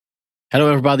Hello,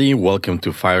 everybody. Welcome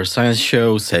to Fire Science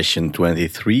Show, session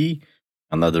 23.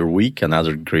 Another week,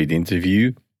 another great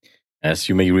interview. As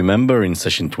you may remember, in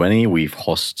session 20, we've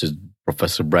hosted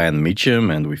Professor Brian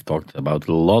Meacham, and we've talked about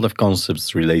a lot of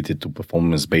concepts related to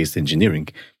performance-based engineering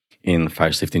in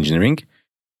fire safety engineering.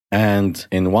 And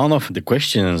in one of the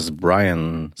questions,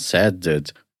 Brian said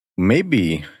that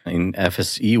maybe in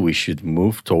FSE we should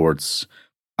move towards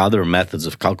other methods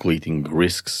of calculating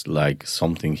risks, like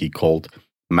something he called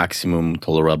maximum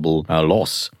tolerable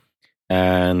loss.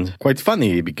 And quite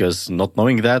funny, because not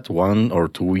knowing that 1 or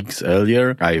 2 weeks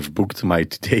earlier, I've booked my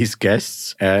today's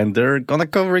guests, and they're gonna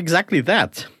cover exactly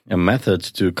that, a method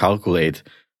to calculate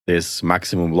this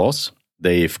maximum loss.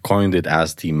 They've coined it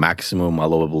as the maximum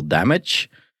allowable damage,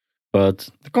 but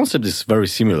the concept is very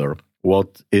similar.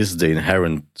 What is the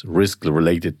inherent risk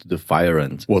related to the fire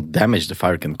and what damage the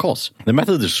fire can cause? The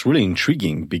method is really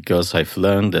intriguing because I've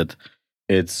learned that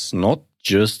it's not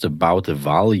just about a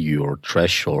value or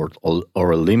threshold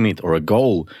or a limit or a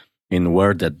goal in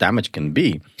where that damage can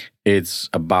be. It's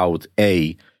about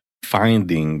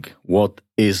finding what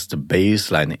is the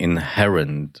baseline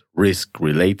inherent risk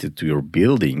related to your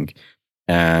building,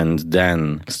 and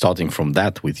then starting from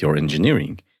that with your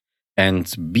engineering.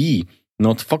 And B,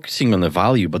 not focusing on the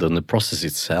value, but on the process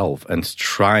itself and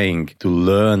trying to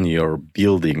learn your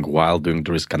building while doing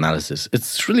the risk analysis.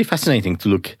 It's really fascinating to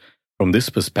look from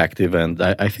this perspective, and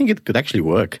I think it could actually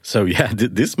work. So yeah,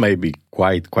 this may be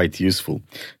quite useful.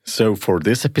 So for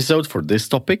this episode, for this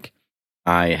topic,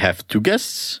 I have two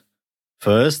guests.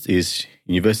 First is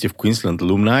University of Queensland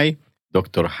alumni,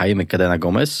 Dr. Jaime Cadena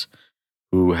Gomez,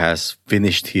 who has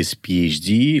finished his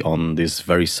PhD on this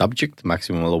very subject,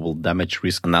 maximum allowable damage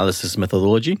risk analysis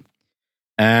methodology.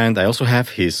 And I also have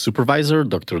his supervisor,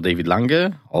 Dr. David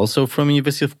Lange, also from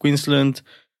University of Queensland,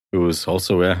 who is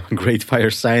also a great fire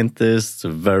scientist,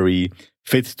 very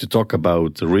fit to talk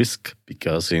about risk,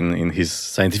 because in his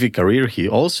scientific career, he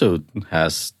also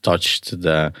has touched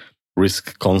the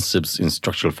risk concepts in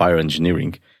structural fire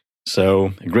engineering.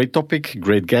 So a great topic,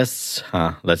 great guests.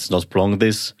 Let's not prolong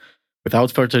this.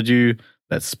 Without further ado,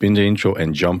 let's spin the intro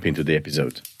and jump into the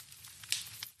episode.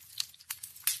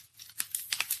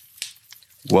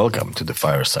 Welcome to the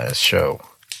Fire Science Show.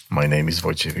 My name is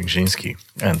Wojciech Węgrzyński,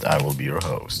 and I will be your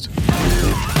host.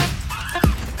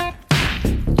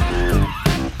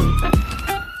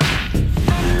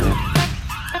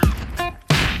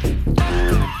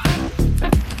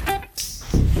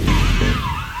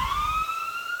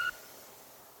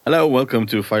 Hello, welcome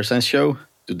to Fire Science Show.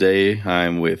 Today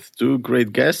I'm with two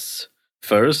great guests.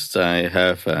 First, I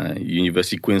have a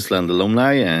University of Queensland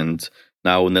alumni and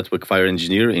now network fire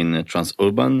engineer in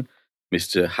Transurban,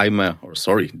 Dr.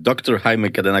 Jaime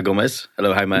Cadena Gomez.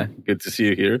 Hello, Jaime. Good to see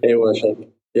you here. Hey, Wojciech.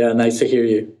 Yeah, nice to hear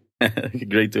you.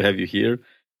 Great to have you here.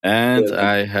 And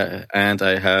yeah.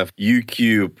 I have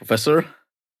UQ professor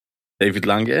David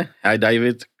Lange. Hi,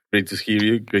 David. Great to hear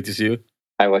you. Great to see you.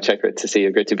 Hi, Wojciech. Great to see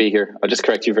you. Great to be here. I'll just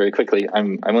correct you very quickly.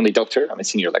 I'm only doctor. I'm a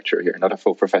senior lecturer here, not a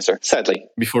full professor, sadly.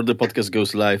 Before the podcast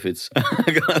goes live, it's...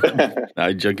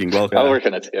 I'm joking. Welcome. I'll work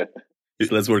on it, yeah.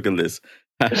 Let's work on this.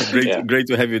 Great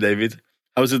to have you, David.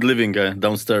 How's it living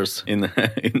downstairs in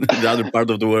the other part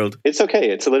of the world? It's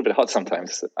okay. It's a little bit hot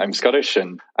sometimes. I'm Scottish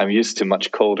and I'm used to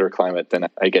much colder climate than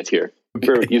I get here. Okay.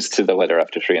 We're used to the weather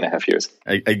after 3.5 years.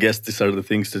 I guess these are the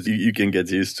things that you can get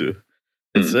used to.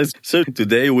 So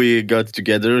today we got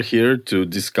together here to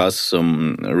discuss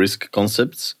some risk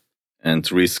concepts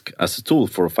and risk as a tool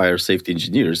for fire safety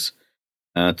engineers.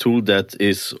 A tool that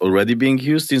is already being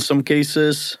used in some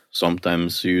cases,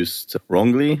 sometimes used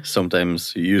wrongly,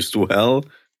 sometimes used well.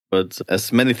 But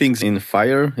as many things in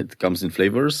fire, it comes in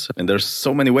flavors. And there's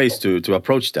so many ways to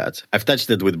approach that. I've touched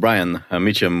that with Brian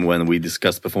Meacham when we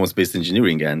discussed performance-based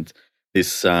engineering, and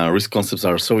these risk concepts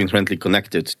are so inherently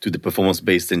connected to the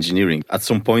performance-based engineering. At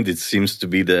some point, it seems to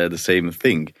be the same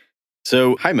thing.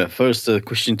 So, Jaime, first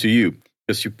question to you.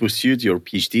 Because you pursued your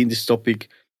PhD in this topic,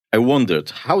 I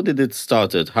wondered, how did it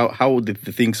started? How did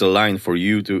the things align for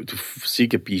you to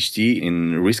seek a PhD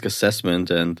in risk assessment?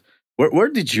 And where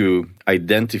did you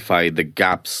identify the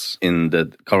gaps in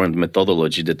the current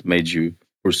methodology that made you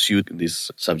pursue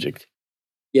this subject?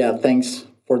 Yeah, thanks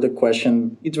for the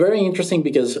question. It's very interesting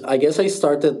because I guess I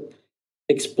started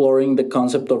exploring the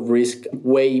concept of risk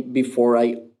way before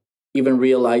I even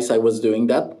realized I was doing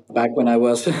that. Back when I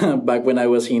was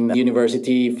in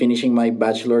university finishing my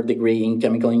bachelor degree in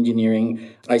chemical engineering,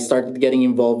 I started getting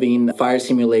involved in fire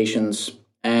simulations,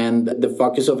 and the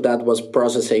focus of that was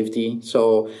process safety.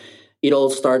 So it all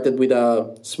started with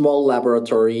a small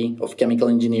laboratory of chemical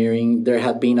engineering. There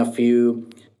had been a few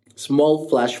small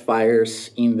flash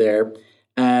fires in there,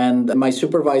 And my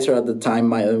supervisor at the time,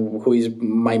 who is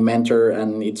my mentor, and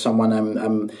it's someone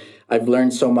I've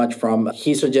learned so much from,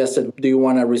 he suggested, "Do you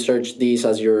want to research this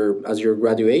as your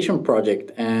graduation project?"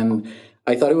 And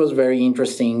I thought it was very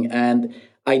interesting, and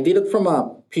I did it from a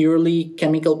purely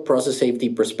chemical process safety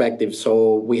perspective. So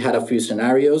we had a few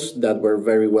scenarios that were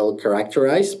very well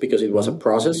characterized because it was a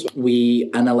process. We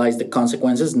analyzed the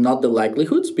consequences, not the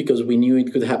likelihoods, because we knew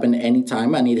it could happen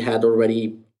anytime, and it had already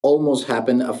almost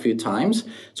happened a few times.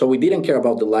 So we didn't care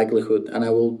about the likelihood, and I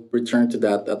will return to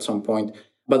that at some point.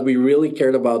 But we really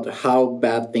cared about how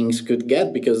bad things could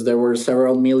get because there were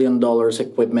several $1 million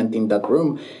equipment in that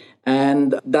room.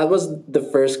 And that was the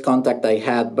first contact I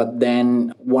had. But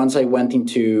then once I went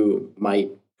into my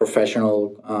professional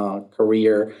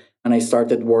career and I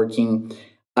started working,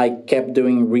 I kept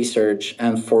doing research.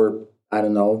 And for, I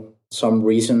don't know, some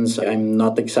reasons, I'm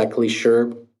not exactly sure,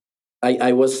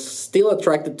 I was still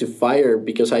attracted to fire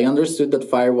because I understood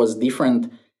that fire was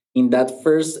different. In that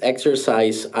first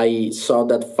exercise, I saw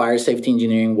that fire safety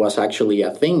engineering was actually a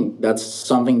thing. That's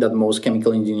something that most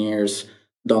chemical engineers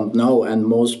don't know, and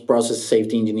most process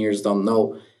safety engineers don't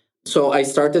know. So I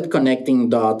started connecting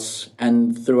dots,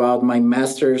 and throughout my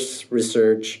master's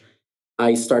research,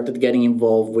 I started getting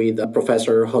involved with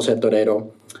Professor Jose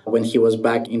Torero when he was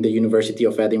back in the University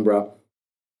of Edinburgh.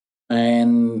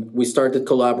 And we started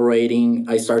collaborating.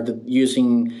 I started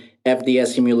using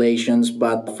FDS simulations,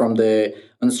 but from the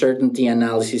uncertainty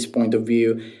analysis point of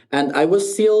view. And I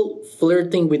was still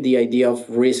flirting with the idea of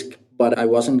risk, but I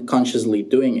wasn't consciously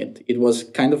doing it. It was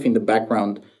kind of in the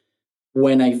background.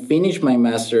 When I finished my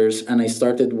master's and I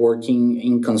started working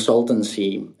in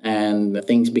consultancy and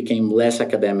things became less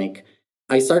academic,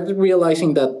 I started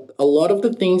realizing that a lot of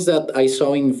the things that I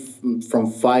saw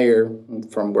from fire,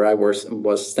 from where I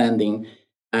was standing,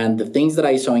 and the things that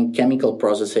I saw in chemical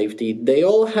process safety, they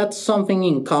all had something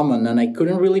in common, and I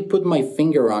couldn't really put my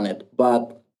finger on it.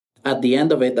 But at the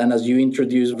end of it, and as you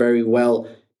introduced very well,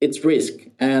 it's risk.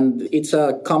 And it's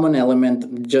a common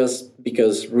element just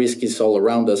because risk is all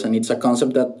around us. And it's a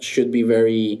concept that should be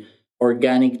very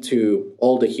organic to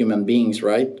all the human beings,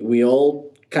 right? We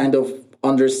all kind of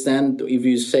understand if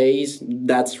you say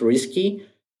that's risky,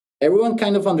 everyone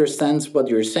kind of understands what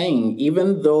you're saying,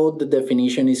 even though the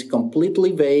definition is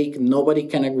completely vague. Nobody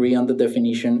can agree on the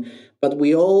definition, but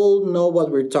we all know what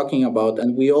we're talking about,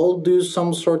 and we all do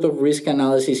some sort of risk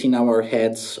analysis in our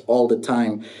heads all the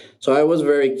time. So I was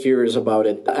very curious about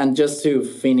it. And just to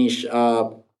finish,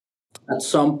 at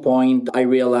some point, I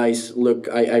realized, look,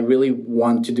 I really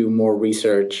want to do more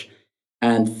research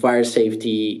and fire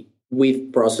safety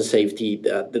with process safety.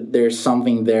 There's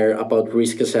something there about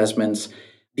risk assessments.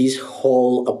 This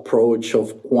whole approach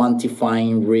of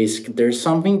quantifying risk, there's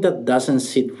something that doesn't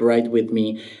sit right with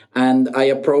me. And I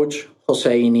approached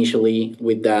Jose initially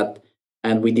with that,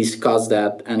 and we discussed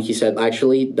that. And he said,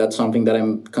 actually, that's something that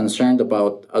I'm concerned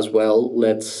about as well.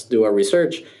 Let's do a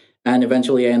research. And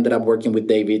eventually I ended up working with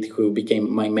David, who became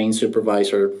my main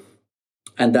supervisor.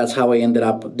 And that's how I ended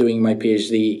up doing my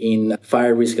PhD in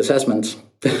fire risk assessments.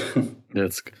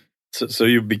 So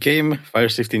you became fire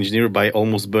safety engineer by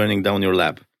almost burning down your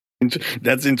lab.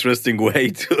 That's interesting way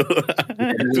to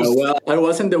well, I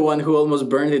wasn't the one who almost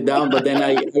burned it down, but then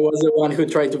I was the one who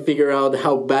tried to figure out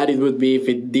how bad it would be if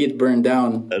it did burn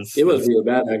down. It was real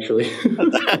bad, actually.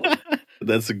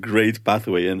 That's a great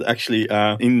pathway. And actually,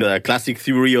 in the classic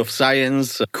theory of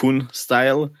science, Kuhn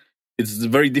style, it's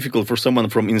very difficult for someone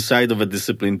from inside of a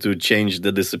discipline to change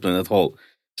the discipline at all.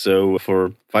 So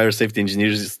for fire safety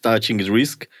engineers, touching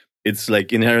risk, it's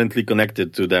like inherently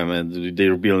connected to them, and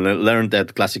they'll be learned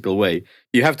that classical way.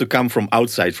 You have to come from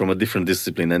outside, from a different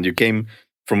discipline, and you came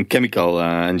from chemical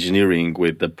engineering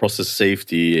with the process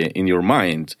safety in your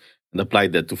mind and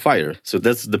applied that to fire. So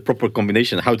that's the proper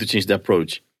combination, how to change the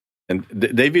approach. And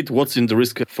David, what's in the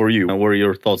risk for you? And what are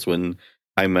your thoughts when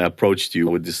Jaime approached you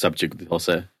with this subject,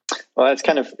 Jose? Well,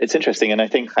 it's interesting. And I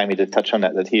think Jaime did touch on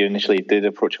that he initially did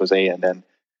approach Jose, and then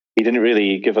he didn't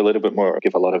really give a lot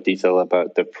of detail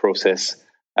about the process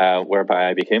whereby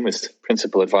I became his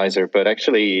principal advisor. But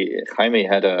actually, Jaime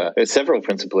had several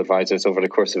principal advisors over the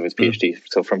course of his PhD.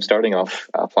 So from starting off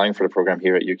applying for the program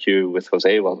here at UQ with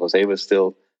Jose, while Jose was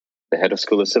still the head of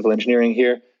School of Civil Engineering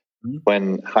here.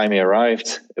 When Jaime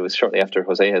arrived, it was shortly after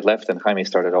Jose had left, and Jaime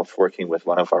started off working with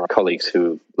one of our colleagues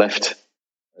who left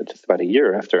just about a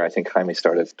year after I think Jaime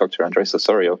started, Dr. Andres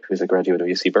Osorio, who's a graduate of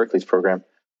UC Berkeley's program.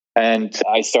 And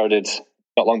I started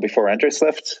not long before Andres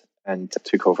left and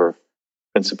took over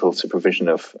principal supervision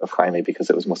of Jaime because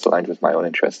it was most aligned with my own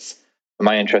interests.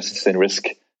 My interests in risk,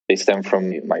 they stem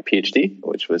from my PhD,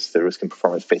 which was the risk and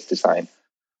performance-based design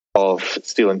of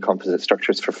steel and composite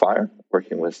structures for fire,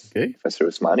 working with Professor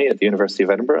Usmani at the University of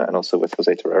Edinburgh and also with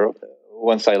Jose Torrero.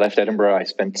 Once I left Edinburgh, I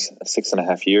spent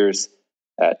 6.5 years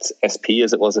at SP,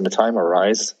 as it was in the time, or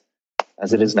RISE,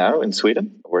 as it is now in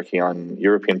Sweden, working on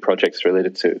European projects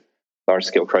related to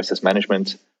large-scale crisis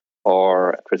management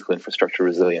or critical infrastructure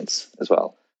resilience as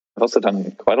well. I've also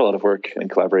done quite a lot of work in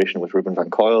collaboration with Ruben van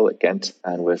Coyle at Ghent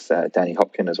and with Danny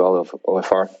Hopkin as well of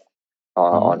OFR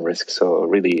on risk. So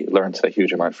really learned a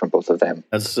huge amount from both of them.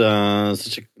 That's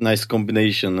such a nice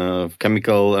combination of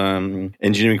chemical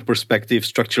engineering perspective,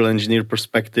 structural engineer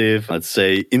perspective, let's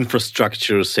say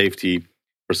infrastructure safety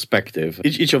perspective.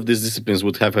 Each of these disciplines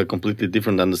would have a completely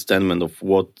different understanding of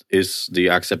what is the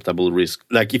acceptable risk.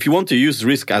 Like if you want to use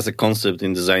risk as a concept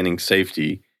in designing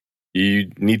safety, you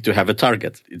need to have a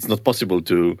target. It's not possible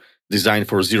to design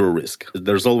for zero risk.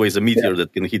 There's always a meteor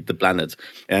that can hit the planet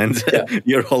and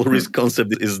your whole risk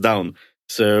concept is down.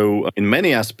 So in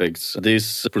many aspects,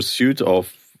 this pursuit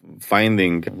of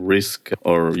finding risk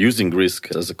or using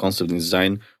risk as a concept in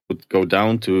design would go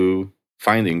down to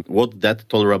finding what that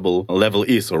tolerable level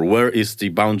is or where is the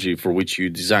boundary for which you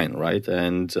design, right?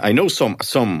 And I know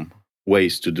some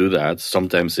ways to do that.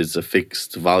 Sometimes it's a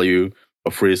fixed value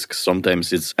of risk.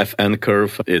 Sometimes it's FN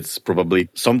curve.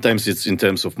 Sometimes it's in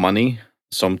terms of money.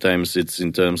 Sometimes it's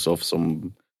in terms of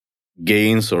some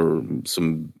gains or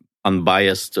some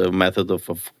unbiased method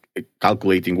of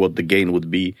calculating what the gain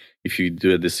would be if you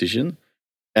do a decision.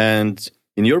 And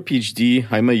in your PhD,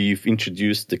 Jaime, you've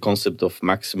introduced the concept of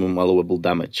maximum allowable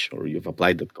damage, or you've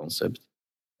applied that concept.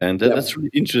 And that's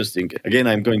really interesting. Again,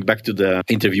 I'm going back to the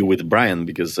interview with Brian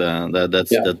because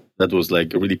that was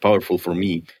like really powerful for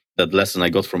me, that lesson I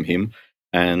got from him.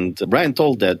 And Brian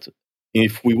told that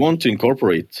if we want to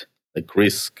incorporate like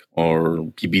risk or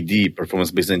PBD,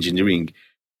 performance-based engineering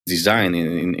design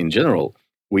in general,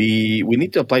 we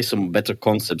need to apply some better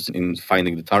concepts in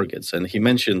finding the targets. And he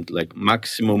mentioned like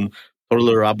maximum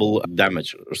tolerable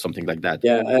damage or something like that.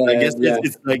 I guess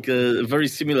it's like a very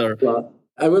similar.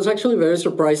 I was actually very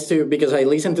surprised too, because I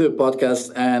listened to the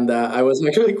podcast and I was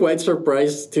actually quite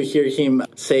surprised to hear him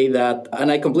say that. And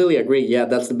I completely agree. Yeah,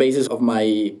 that's the basis of my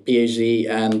PhD.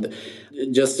 And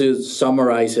just to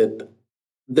summarize it,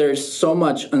 there's so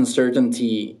much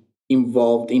uncertainty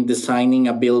involved in designing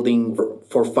a building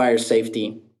for fire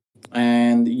safety.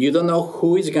 And you don't know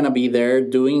who is going to be there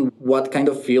doing what kind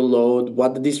of fuel load,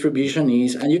 what the distribution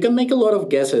is. And you can make a lot of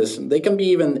guesses. They can be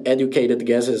even educated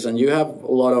guesses. And you have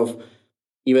a lot of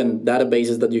even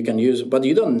databases that you can use, but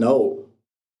you don't know.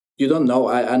 You don't know.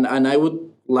 And I would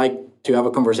like to have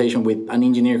a conversation with an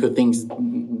engineer who thinks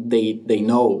they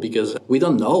know, because we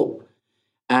don't know.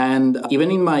 And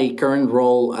even in my current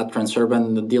role at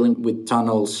Transurban, dealing with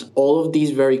tunnels, all of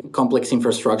these very complex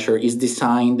infrastructure is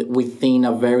designed within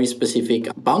a very specific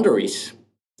boundaries.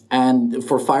 And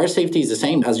for fire safety, it's the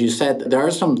same. As you said, there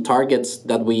are some targets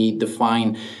that we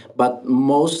define, but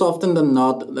most often than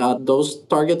not, those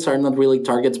targets are not really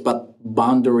targets, but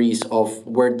boundaries of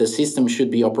where the system should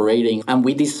be operating. And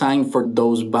we design for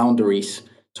those boundaries.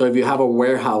 So if you have a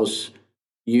warehouse,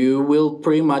 you will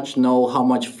pretty much know how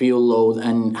much fuel load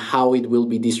and how it will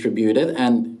be distributed.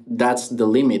 And that's the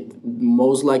limit.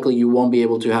 Most likely you won't be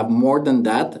able to have more than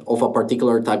that of a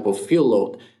particular type of fuel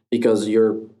load, because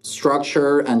your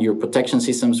structure and your protection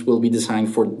systems will be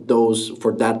designed for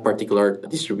that particular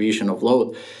distribution of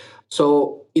load.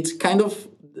 So it's kind of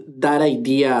that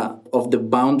idea of the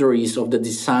boundaries, of the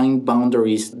design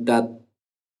boundaries, that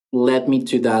led me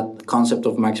to that concept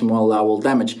of maximum allowable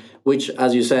damage, which,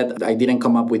 as you said, I didn't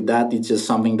come up with that. It's just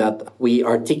something that we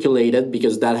articulated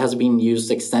because that has been used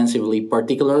extensively,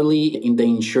 particularly in the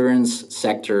insurance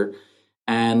sector.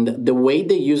 And the way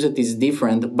they use it is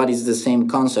different, but it's the same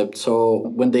concept. So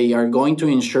when they are going to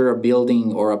insure a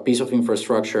building or a piece of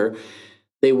infrastructure,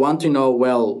 they want to know,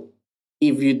 well,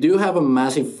 if you do have a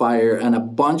massive fire and a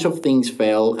bunch of things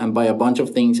fail, and by a bunch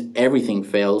of things, everything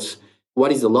fails,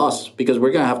 what is the loss? Because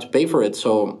we're going to have to pay for it.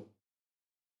 So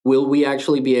will we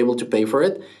actually be able to pay for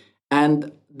it?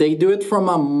 And they do it from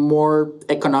a more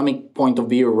economic point of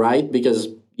view, right? Because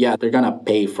they're going to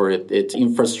pay for it. It's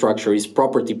infrastructure, it's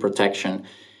property protection.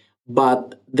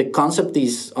 But the concept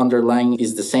underlying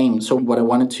is the same. So what I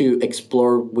wanted to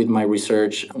explore with my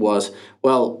research was,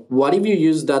 well, what if you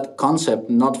use that concept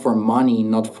not for money,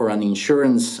 not for an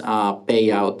insurance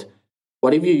payout?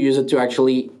 What if you use it to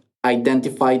actually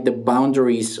identify the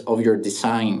boundaries of your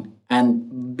design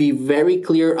and be very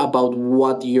clear about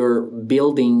what your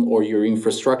building or your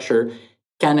infrastructure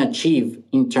can achieve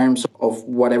in terms of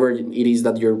whatever it is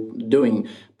that you're doing,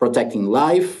 protecting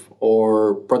life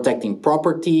or protecting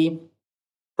property,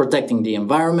 protecting the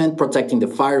environment, protecting the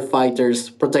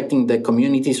firefighters, protecting the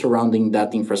community surrounding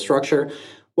that infrastructure,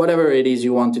 whatever it is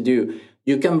you want to do.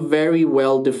 You can very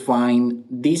well define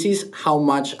this is how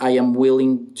much I am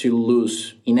willing to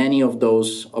lose in any of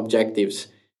those objectives.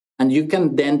 And you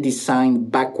can then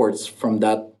design backwards from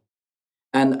that.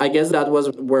 And I guess that was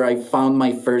where I found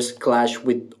my first clash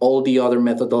with all the other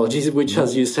methodologies, which,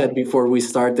 as you said before we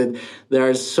started, there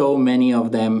are so many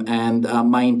of them. And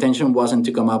my intention wasn't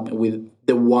to come up with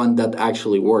the one that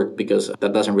actually worked, because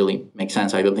that doesn't really make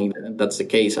sense. I don't think that's the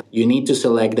case. You need to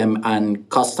select them and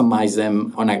customize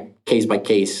them on a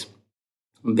case-by-case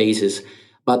basis.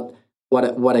 But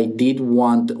what I did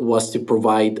want was to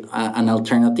provide an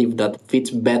alternative that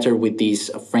fits better with this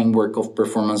framework of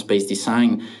performance-based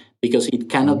design, because it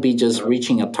cannot be just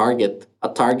reaching a target. A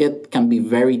target can be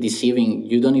very deceiving.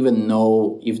 You don't even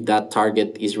know if that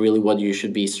target is really what you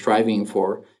should be striving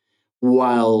for.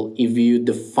 While if you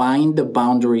define the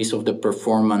boundaries of the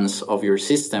performance of your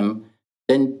system,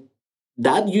 then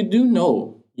that you do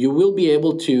know. You will be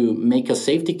able to make a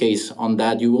safety case on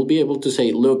that. You will be able to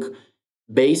say, look,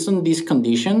 based on these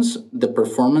conditions, the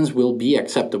performance will be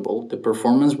acceptable. The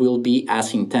performance will be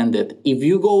as intended. If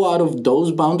you go out of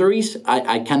those boundaries,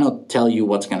 I cannot tell you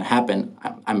what's going to happen.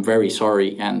 I'm very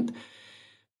sorry. And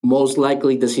most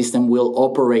likely the system will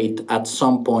operate at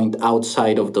some point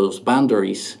outside of those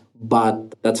boundaries.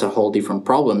 But that's a whole different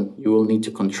problem. You will need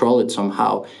to control it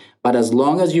somehow. But as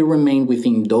long as you remain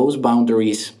within those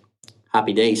boundaries,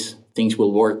 happy days, things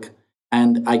will work.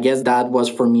 And I guess that was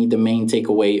for me the main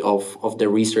takeaway of the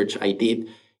research I did,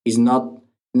 is not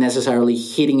necessarily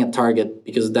hitting a target,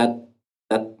 because that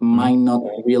might not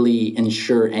really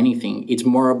ensure anything. It's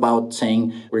more about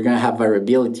saying we're going to have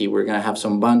variability, we're going to have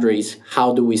some boundaries.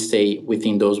 How do we stay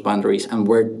within those boundaries and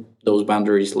where those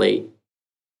boundaries lay?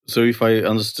 So if I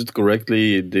understood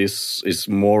correctly, this is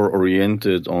more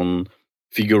oriented on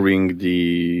figuring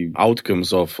the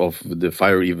outcomes of the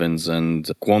fire events and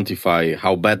quantify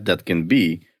how bad that can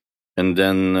be. And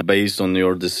then based on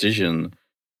your decision,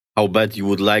 how bad you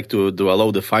would like to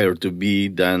allow the fire to be,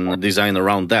 then design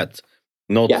around that.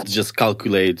 Not just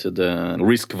calculate the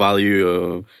risk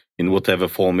value in whatever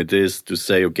form it is to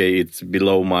say, okay, it's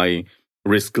below my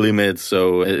risk limit,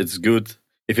 so it's good.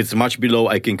 If it's much below,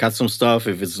 I can cut some stuff.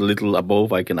 If it's a little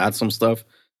above, I can add some stuff.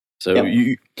 So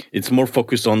it's more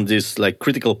focused on this like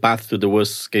critical path to the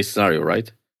worst case scenario,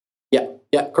 right?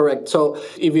 Yeah, correct. So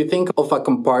if you think of a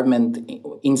compartment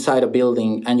inside a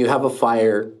building and you have a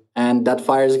fire, and that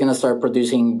fire is going to start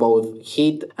producing both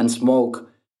heat and smoke,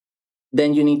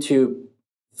 then you need to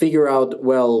figure out,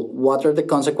 well, what are the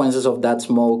consequences of that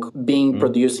smoke being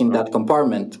produced in that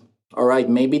compartment? All right,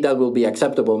 maybe that will be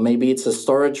acceptable. Maybe it's a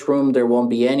storage room. There won't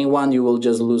be anyone. You will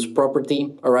just lose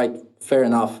property. All right, fair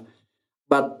enough.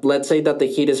 But let's say that the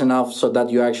heat is enough so that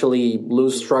you actually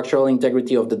lose structural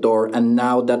integrity of the door, and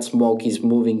now that smoke is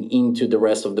moving into the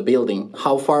rest of the building.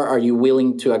 How far are you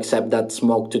willing to accept that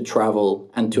smoke to travel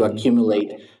and to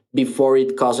accumulate before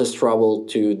it causes trouble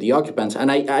to the occupants? And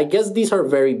I guess these are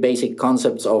very basic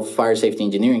concepts of fire safety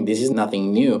engineering. This is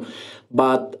nothing new.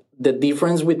 But the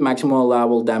difference with maximum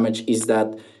allowable damage is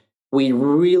that we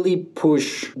really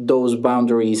push those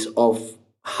boundaries of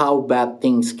how bad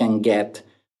things can get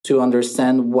to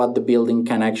understand what the building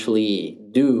can actually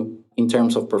do in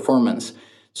terms of performance.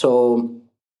 So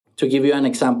to give you an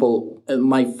example,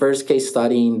 my first case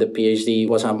study in the PhD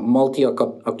was a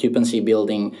multi-occupancy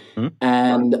building,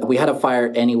 and we had a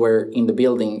fire anywhere in the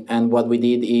building. And what we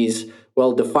did is,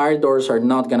 well, the fire doors are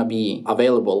not going to be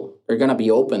available. They're going to be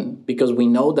open because we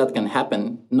know that can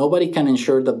happen. Nobody can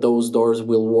ensure that those doors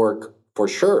will work for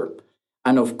sure.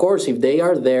 And of course, if they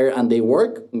are there and they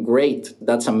work, great,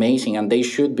 that's amazing, and they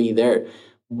should be there.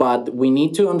 But we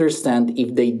need to understand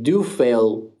if they do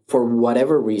fail for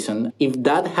whatever reason, if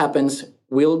that happens,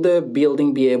 will the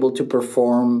building be able to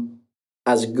perform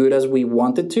as good as we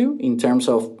wanted to in terms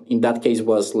of, in that case,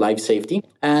 was life safety?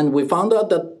 And we found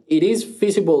out that it is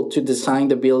feasible to design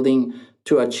the building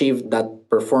to achieve that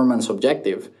performance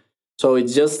objective. So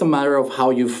it's just a matter of how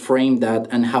you frame that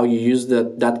and how you use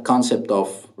that concept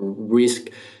of risk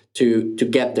to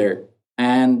get there.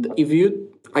 And if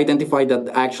you identify that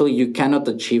actually you cannot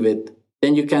achieve it,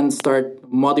 then you can start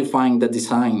modifying the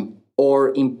design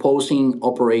or imposing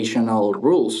operational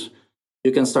rules.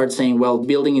 You can start saying, well,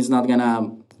 building is not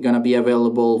gonna be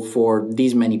available for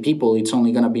these many people. It's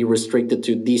only gonna be restricted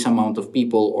to this amount of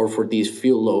people or for this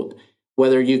fuel load.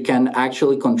 Whether you can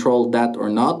actually control that or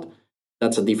not,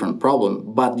 that's a different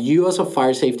problem. But you as a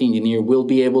fire safety engineer will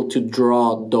be able to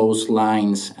draw those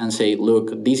lines and say,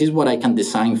 look, this is what I can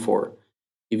design for.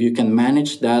 If you can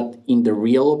manage that in the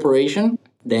real operation,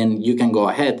 then you can go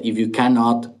ahead. If you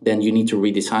cannot, then you need to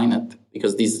redesign it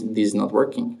because this is not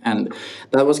working. And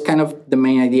that was kind of the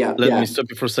main idea. Let me stop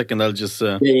you for a second. I'll just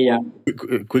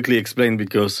quickly explain,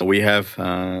 because we have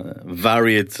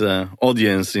varied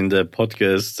audience in the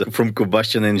podcast, from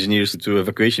combustion engineers to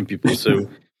evacuation people. So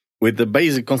with the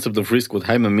basic concept of risk, what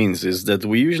Jaime means is that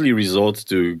we usually resort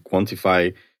to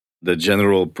quantify the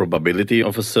general probability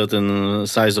of a certain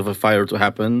size of a fire to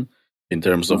happen in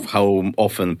terms of how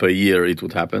often per year it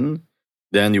would happen.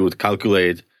 Then you would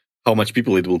calculate how much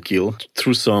people it will kill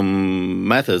through some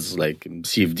methods like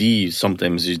CFD.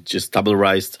 Sometimes you just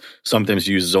tabularized, sometimes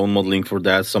you use zone modeling for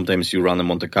that, sometimes you run a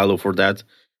Monte Carlo for that.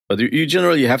 But you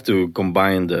generally have to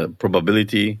combine the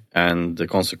probability and the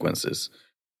consequences.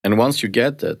 And once you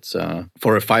get that,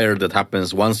 for a fire that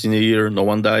happens once in a year, no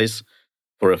one dies.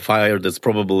 For a fire that's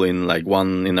probable in like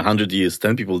 1 in 100 years,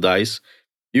 10 people dies.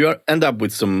 You end up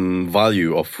with some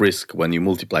value of risk when you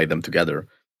multiply them together.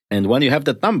 And when you have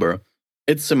that number,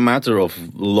 it's a matter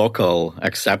of local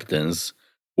acceptance,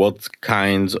 what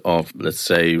kind of, let's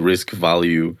say, risk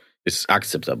value is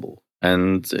acceptable.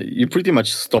 And you pretty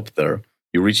much stop there.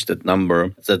 You reach that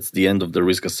number. That's the end of the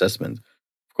risk assessment.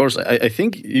 Of course, I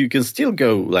think you can still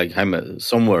go, like Jaime,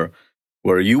 somewhere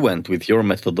where you went with your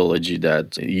methodology,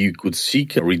 that you could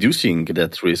seek reducing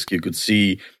that risk. You could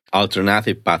see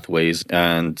alternative pathways.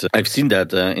 And I've seen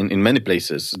that in many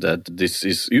places that this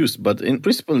is used. But in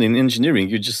principle, in engineering,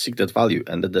 you just seek that value,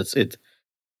 and that's it.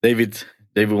 David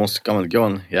wants to come and go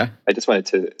on. Yeah? I just wanted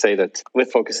to say that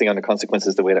with focusing on the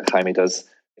consequences the way that Jaime does,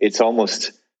 it's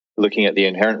almost looking at the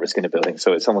inherent risk in a building.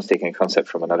 So it's almost taking a concept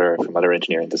from other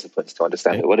engineering disciplines to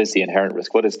understand what is the inherent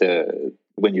risk. What is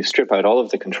when you strip out all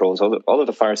of the controls, all of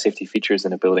the fire safety features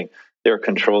in a building, there are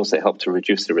controls that help to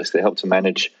reduce the risk. They help to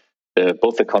manage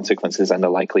both the consequences and the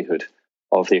likelihood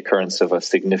of the occurrence of a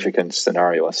significant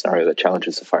scenario, a scenario that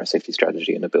challenges the fire safety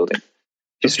strategy in a building.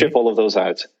 If you strip all of those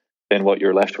out, then what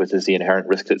you're left with is the inherent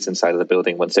risk that's inside of the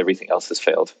building once everything else has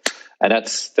failed. And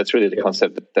that's really the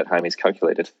concept that Jaime's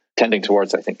calculated, tending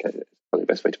towards, I think, probably the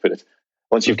best way to put it.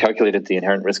 Once you've calculated the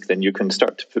inherent risk, then you can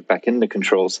start to put back in the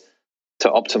controls to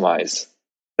optimize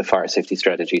the fire safety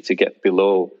strategy to get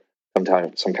below some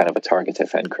kind of a target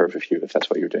FN curve if that's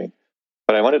what you're doing.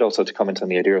 But I wanted also to comment on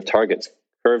the idea of target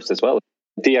curves as well.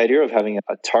 The idea of having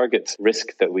a target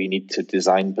risk that we need to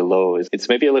design below it's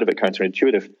maybe a little bit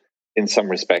counterintuitive in some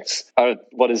respects.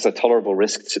 What is a tolerable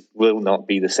risk will not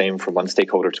be the same from one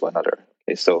stakeholder to another.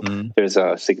 Okay, so there's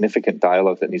a significant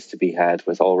dialogue that needs to be had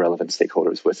with all relevant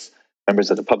stakeholders, with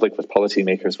members of the public, with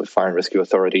policymakers, with fire and rescue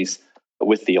authorities,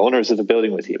 with the owners of the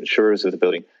building, with the insurers of the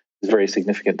building. There's a very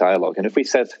significant dialogue. And if we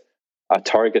set a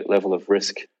target level of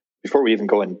risk before we even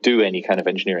go and do any kind of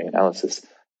engineering analysis,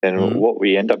 then what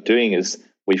we end up doing is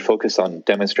we focus on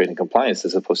demonstrating compliance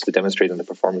as opposed to demonstrating the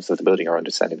performance of the building or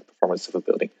understanding the performance of a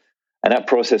building. And that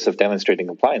process of demonstrating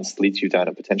compliance leads you down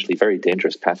a potentially very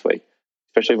dangerous pathway,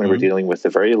 especially when we're dealing with the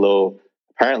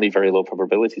apparently very low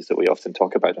probabilities that we often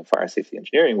talk about in fire safety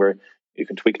engineering, where you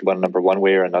can tweak one number one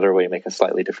way or another way, make a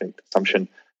slightly different assumption,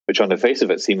 which on the face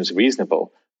of it seems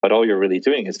reasonable, but all you're really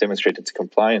doing is demonstrating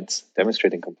compliance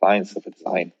of a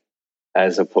design,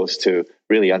 as opposed to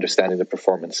really understanding the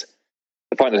performance.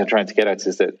 The point that I'm trying to get at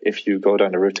is that if you go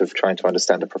down the route of trying to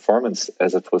understand the performance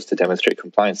as opposed to demonstrate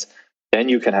compliance, then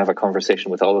you can have a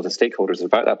conversation with all of the stakeholders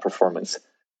about that performance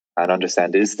and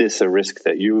understand, is this a risk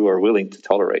that you are willing to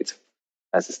tolerate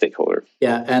as a stakeholder?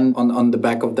 Yeah, and on the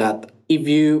back of that, if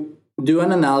you do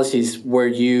an analysis where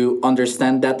you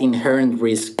understand that inherent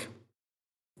risk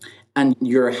and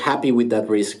you're happy with that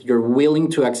risk, you're willing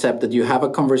to accept that, you have a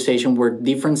conversation where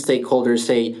different stakeholders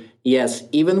say, yes,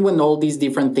 even when all these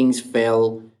different things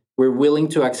fail, we're willing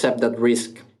to accept that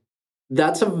risk.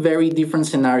 That's a very different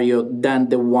scenario than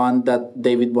the one that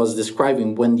David was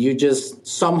describing, when you just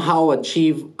somehow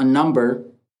achieve a number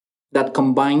that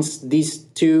combines these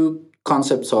two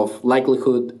concepts of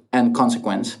likelihood and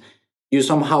consequence. You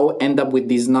somehow end up with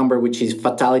this number, which is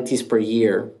fatalities per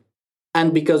year.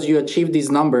 And because you achieve this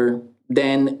number,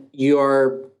 then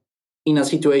you're in a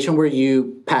situation where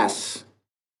you pass,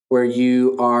 where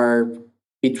you are,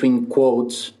 between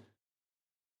quotes,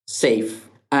 safe.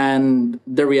 And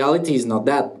the reality is not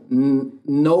that.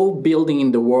 No building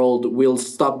in the world will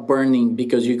stop burning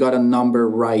because you got a number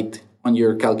right on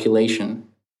your calculation.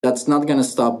 That's not going to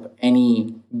stop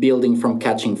any building from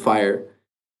catching fire.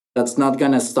 That's not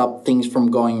going to stop things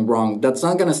from going wrong. That's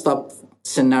not going to stop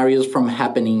scenarios from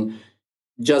happening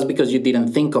just because you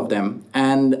didn't think of them.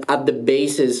 And at the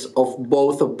basis of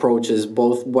both approaches,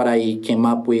 both what I came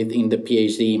up with in the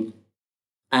PhD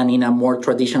and in a more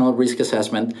traditional risk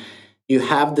assessment, you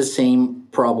have the same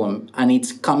problem, and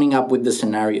it's coming up with the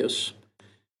scenarios.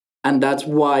 And that's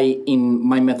why in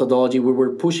my methodology, we were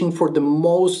pushing for the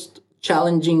most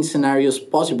challenging scenarios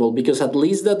possible, because at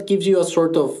least that gives you a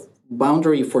sort of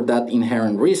boundary for that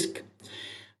inherent risk.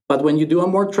 But when you do a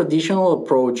more traditional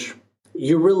approach,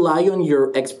 you rely on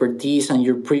your expertise and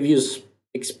your previous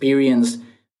experience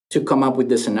to come up with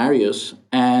the scenarios.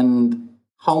 And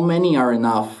how many are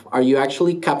enough? Are you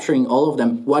actually capturing all of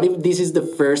them? What if this is the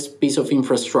first piece of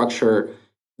infrastructure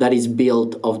that is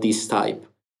built of this type?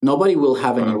 Nobody will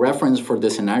have any reference for the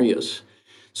scenarios.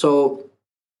 So,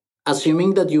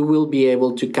 assuming that you will be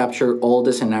able to capture all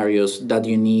the scenarios that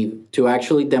you need to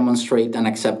actually demonstrate an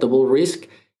acceptable risk,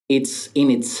 it's in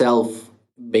itself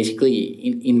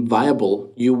basically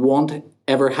inviable. You won't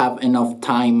ever have enough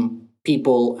time,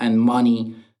 people, and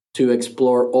money to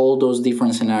explore all those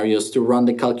different scenarios, to run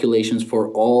the calculations for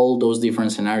all those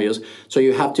different scenarios. So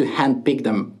you have to handpick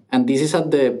them. And this is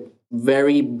at the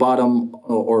very bottom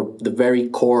or the very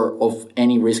core of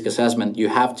any risk assessment. You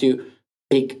have to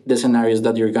pick the scenarios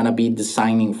that you're going to be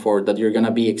designing for, that you're going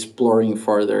to be exploring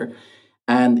further.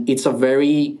 And it's a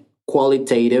very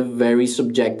qualitative, very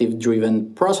subjective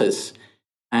driven process.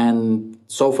 And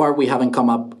so far, we haven't come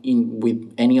up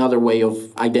with any other way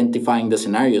of identifying the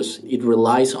scenarios. It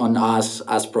relies on us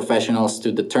as professionals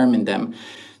to determine them.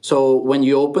 So when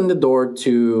you open the door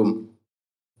to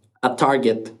a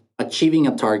target, achieving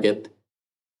a target,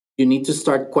 you need to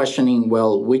start questioning,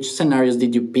 well, which scenarios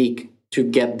did you pick to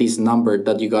get this number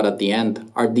that you got at the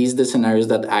end? Are these the scenarios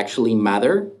that actually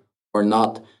matter or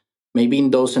not? Maybe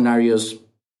in those scenarios,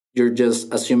 you're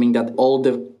just assuming that all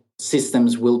the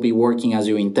systems will be working as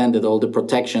you intended, all the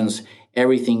protections,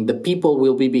 everything. The people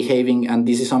will be behaving, and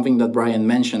this is something that Brian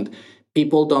mentioned.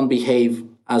 People don't behave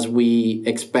as we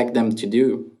expect them to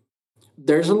do.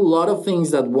 There's a lot of things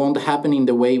that won't happen in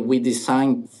the way we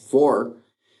designed for.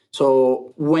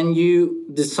 So when you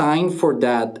design for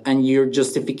that and your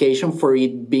justification for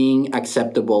it being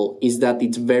acceptable is that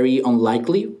it's very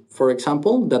unlikely, for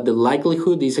example, that the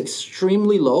likelihood is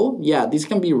extremely low, yeah, this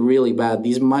can be really bad.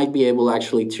 This might be able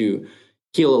actually to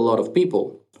kill a lot of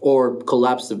people or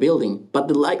collapse the building. But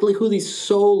the likelihood is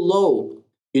so low.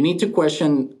 You need to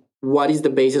question what is the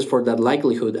basis for that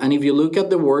likelihood. And if you look at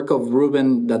the work of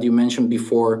Ruben that you mentioned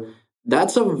before,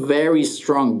 that's a very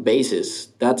strong basis.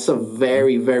 That's a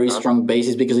very, very strong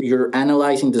basis because you're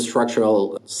analyzing the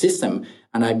structural system.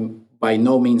 And by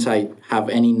no means I have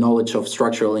any knowledge of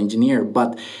structural engineer,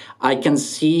 but I can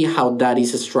see how that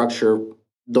is a structure.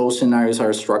 Those scenarios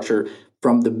are structured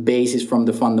from the basis, from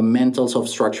the fundamentals of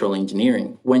structural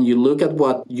engineering. When you look at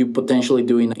what you potentially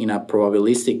do in a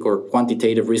probabilistic or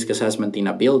quantitative risk assessment in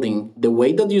a building, the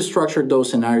way that you structure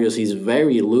those scenarios is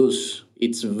very loose.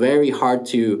 It's very hard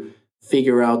to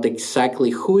figure out exactly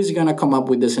who is going to come up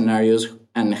with the scenarios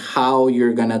and how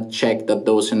you're going to check that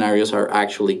those scenarios are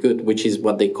actually good, which is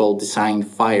what they call design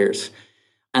fires.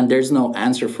 And there's no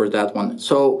answer for that one.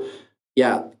 So,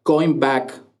 yeah, going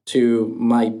back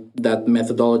to that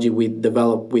methodology we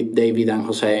developed with David and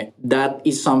Jose, that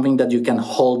is something that you can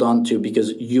hold on to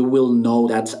because you will know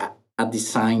that's a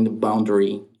designed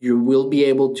boundary. You will be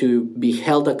able to be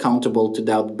held accountable to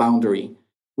that boundary.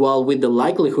 While with the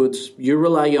likelihoods, you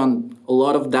rely on a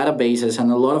lot of databases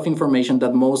and a lot of information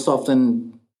that most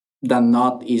often than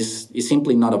not is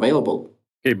simply not available.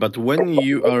 Okay, but when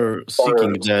you are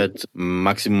seeking that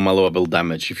maximum allowable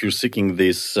damage, if you're seeking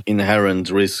this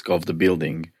inherent risk of the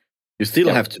building, you still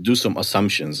have to do some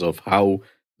assumptions of how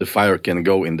the fire can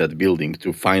go in that building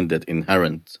to find that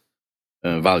inherent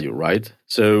value, right?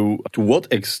 So to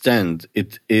what extent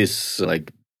it is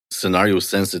like scenario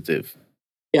sensitive?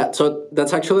 Yeah, so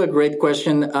that's actually a great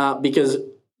question because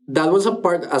that was a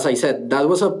part, as I said, that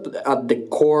was at the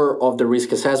core of the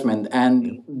risk assessment.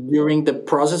 And during the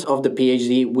process of the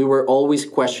PhD, we were always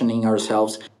questioning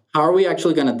ourselves, how are we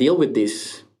actually going to deal with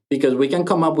this? Because we can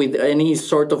come up with any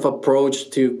sort of approach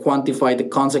to quantify the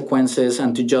consequences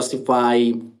and to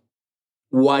justify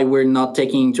why we're not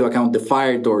taking into account the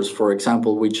fire doors, for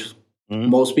example, which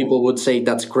most people would say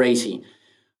that's crazy.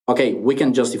 Okay, we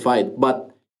can justify it. But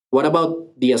what about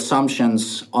the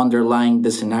assumptions underlying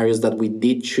the scenarios that we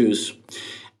did choose?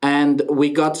 And we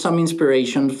got some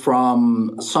inspiration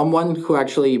from someone who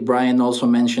actually, Brian also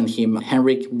mentioned him,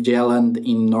 Henrik Bjelland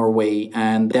in Norway,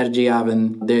 and Terje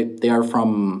Aven. They are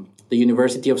from the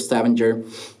University of Stavanger.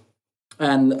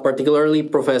 And particularly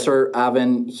Professor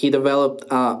Aven, he developed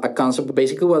a concept.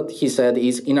 Basically what he said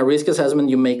is in a risk assessment,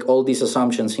 you make all these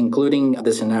assumptions, including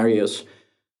the scenarios.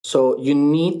 So you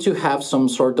need to have some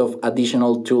sort of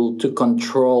additional tool to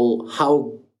control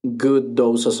how good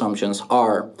those assumptions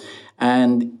are.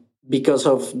 And because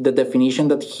of the definition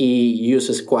that he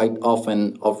uses quite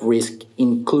often of risk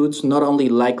includes not only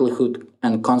likelihood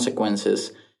and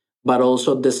consequences, but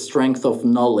also the strength of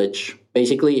knowledge,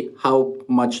 basically how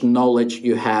much knowledge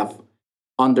you have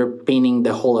underpinning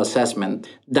the whole assessment.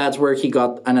 That's where he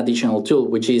got an additional tool,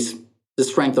 which is the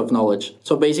strength of knowledge.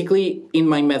 So basically, in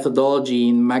my methodology,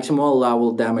 in maximal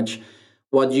allowable damage,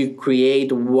 what you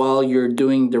create while you're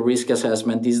doing the risk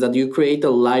assessment is that you create a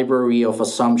library of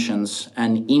assumptions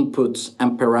and inputs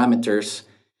and parameters,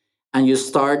 and you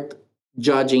start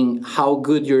judging how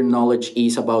good your knowledge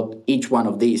is about each one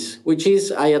of these, which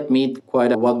is, I admit,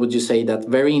 quite a, what would you say, that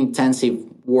very intensive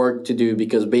work to do,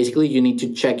 because basically you need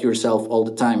to check yourself all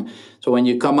the time. So when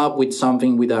you come up with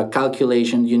something with a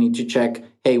calculation, you need to check,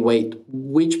 hey, wait,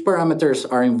 which parameters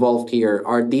are involved here?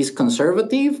 Are these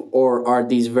conservative or are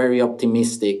these very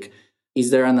optimistic?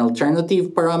 Is there an alternative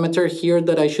parameter here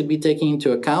that I should be taking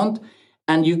into account?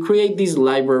 And you create this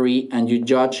library and you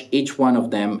judge each one of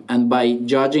them. And by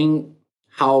judging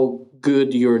how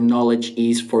good your knowledge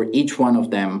is for each one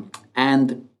of them,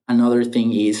 and another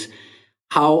thing is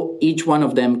how each one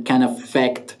of them can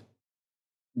affect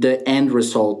the end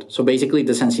result. So basically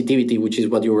the sensitivity, which is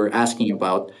what you were asking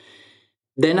about.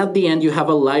 Then at the end, you have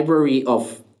a library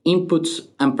of inputs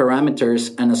and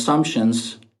parameters and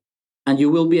assumptions, and you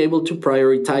will be able to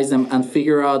prioritize them and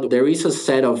figure out there is a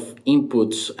set of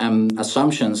inputs and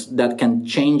assumptions that can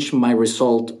change my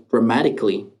result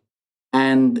dramatically.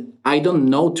 And I don't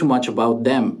know too much about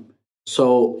them.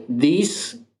 So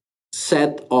this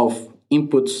set of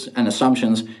inputs and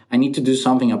assumptions, I need to do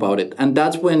something about it. And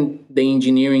that's when the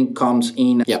engineering comes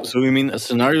in. Yeah. So you mean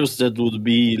scenarios that would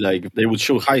be like, they would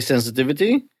show high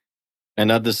sensitivity and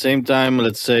at the same time,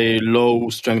 let's say low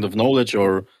strength of knowledge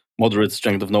or moderate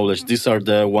strength of knowledge. These are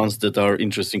the ones that are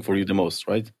interesting for you the most,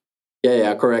 right?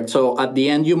 Yeah, correct. So at the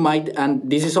end, you might, and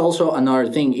this is also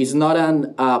another thing, it's not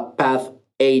an path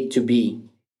A to B.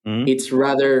 Mm-hmm. It's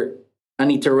rather an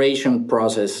iteration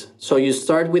process. So you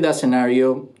start with a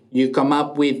scenario, you come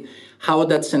up with how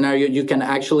that scenario, you can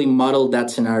actually model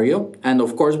that scenario. And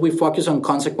of course, we focus on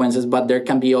consequences, but there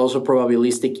can be also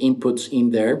probabilistic inputs in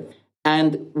there.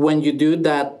 And when you do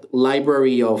that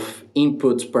library of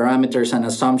inputs, parameters, and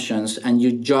assumptions, and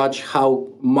you judge how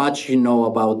much you know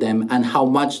about them and how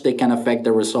much they can affect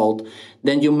the result,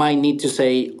 then you might need to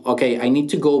say, okay, I need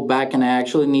to go back and I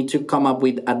actually need to come up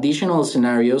with additional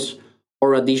scenarios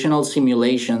or additional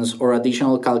simulations or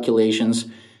additional calculations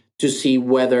to see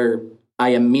whether I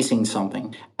am missing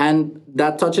something. And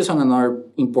that touches on another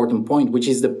important point, which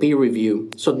is the peer review.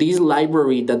 So this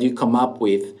library that you come up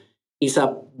with is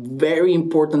a very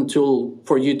important tool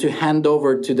for you to hand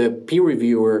over to the peer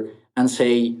reviewer and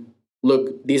say,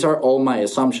 look, these are all my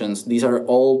assumptions. These are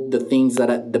all the things that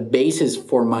are the basis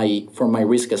for my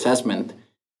risk assessment.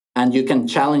 And you can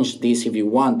challenge this if you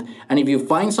want. And if you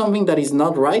find something that is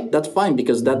not right, that's fine,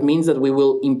 because that means that we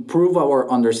will improve our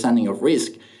understanding of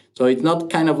risk. So it's not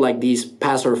kind of like this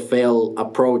pass or fail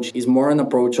approach. It's more an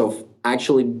approach of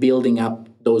actually building up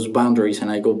those boundaries. And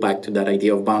I go back to that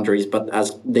idea of boundaries. But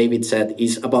as David said,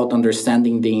 it's about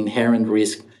understanding the inherent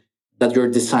risk that you're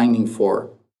designing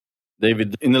for.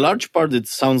 David, in a large part, it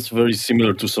sounds very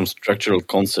similar to some structural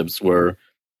concepts where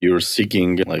you're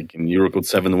seeking, like in Eurocode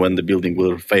 7, when the building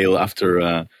will fail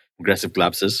after progressive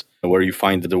collapses, where you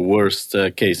find the worst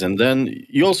case. And then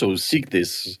you also seek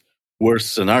this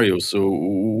worst scenario. So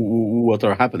what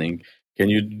are happening? Can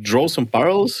you draw some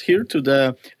parallels here to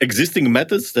the existing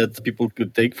methods that people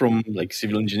could take from like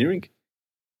civil engineering?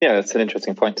 Yeah, that's an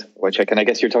interesting point, Wojciech. And I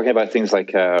guess you're talking about things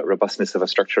like robustness of a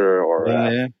structure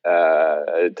or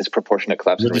disproportionate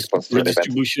collapse in response to an event.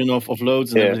 Redistribution of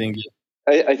loads and everything.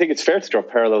 I think it's fair to draw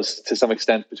parallels to some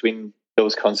extent between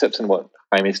those concepts and what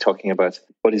Jaime is talking about.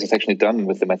 What he's actually done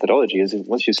with the methodology is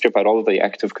once you strip out all of the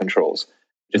active controls,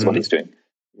 which is what he's doing,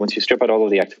 once you strip out all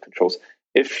of the active controls,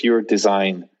 if your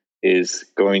design is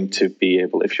going to be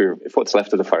able, if what's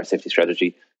left of the fire safety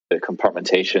strategy, the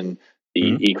compartmentation,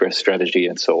 the egress strategy,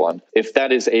 and so on, if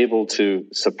that is able to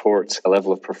support a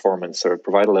level of performance or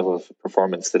provide a level of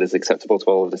performance that is acceptable to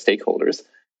all of the stakeholders,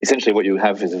 essentially what you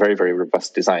have is a very, very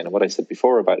robust design. And what I said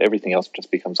before about everything else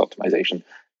just becomes optimization.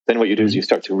 Then what you do is you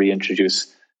start to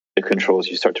reintroduce the controls.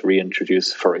 You start to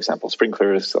reintroduce, for example,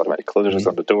 sprinklers, automatic closures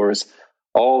on the doors.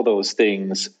 All those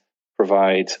things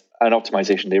provide an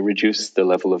optimization. They reduce the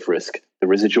level of risk, the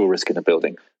residual risk in a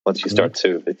building. Once you start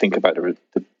to think about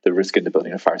the risk in the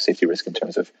building, a fire safety risk in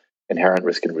terms of inherent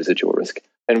risk and residual risk.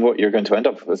 And what you're going to end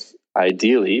up with,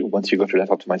 ideally, once you go through that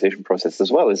optimization process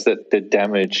as well, is that the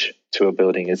damage to a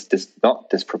building is not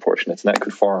disproportionate, and that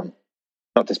could form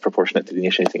not disproportionate to the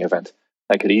initiating event.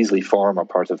 That could easily form a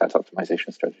part of that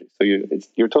optimization strategy. So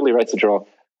you're totally right to draw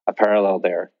a parallel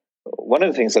there. One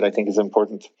of the things that I think is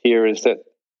important here is that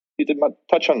you did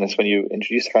touch on this when you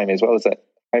introduced Jaime as well, is that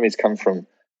Jaime's come from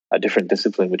a different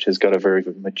discipline, which has got a very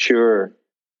mature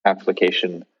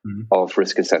application of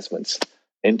risk assessments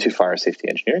into fire safety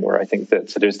engineering, where I think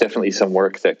that there's definitely some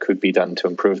work that could be done to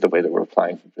improve the way that we're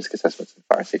applying risk assessments in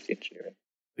fire safety engineering.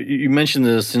 You mentioned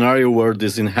a scenario where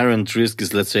this inherent risk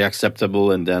is, let's say,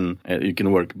 acceptable, and then you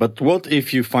can work. But what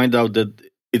if you find out that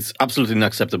it's absolutely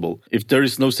unacceptable? If there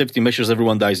is no safety measures,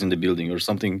 everyone dies in the building or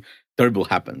something terrible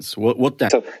happens. What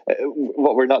then? So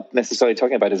what we're not necessarily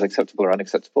talking about is acceptable or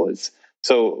unacceptable.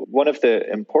 So one of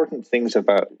the important things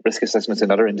about risk assessments in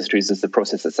other industries is the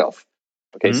process itself.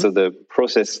 Okay, so the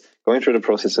process, going through the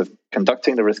process of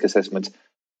conducting the risk assessment,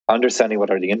 understanding what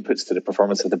are the inputs to the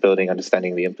performance of the building,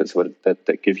 understanding the inputs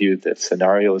that give you the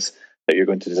scenarios that you're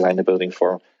going to design the building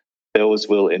for, those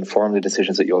will inform the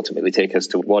decisions that you ultimately take as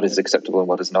to what is acceptable and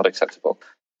what is not acceptable.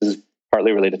 This is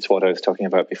partly related to what I was talking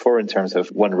about before in terms of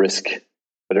one risk,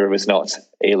 whether it was not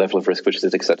a level of risk which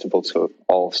is acceptable to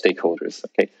all stakeholders.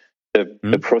 Okay,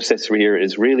 the process here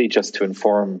is really just to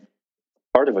inform,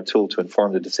 part of a tool to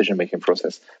inform the decision-making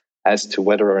process as to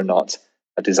whether or not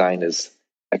a design is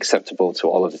acceptable to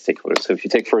all of the stakeholders. So if you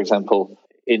take, for example,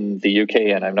 in the UK,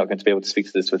 and I'm not going to be able to speak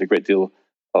to this with a great deal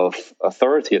of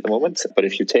authority at the moment, but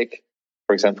if you take,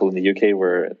 for example, in the UK,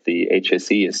 where the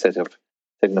HSE is setting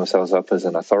themselves up as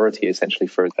an authority essentially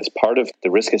as part of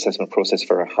the risk assessment process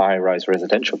for high-rise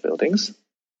residential buildings,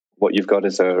 what you've got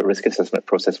is a risk assessment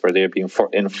process where they're being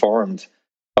informed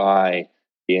by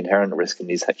the inherent risk in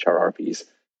these HRRBs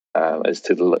as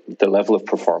to the level of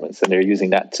performance, and they're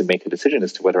using that to make a decision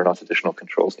as to whether or not additional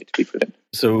controls need to be put in.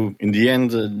 So in the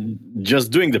end,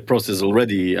 just doing the process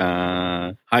already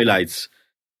highlights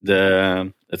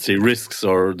the, let's say, risks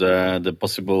or the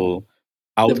possible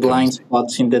outcomes. The blind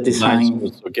spots in the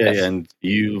design. Okay, yes. And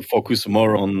you focus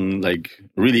more on like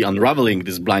really unraveling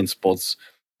these blind spots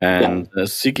and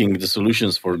seeking the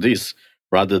solutions for this,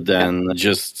 rather than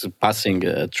just passing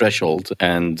a threshold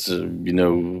and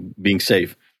being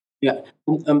safe. Yeah.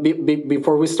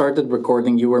 Before we started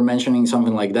recording, you were mentioning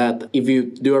something like that. If you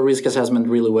do a risk assessment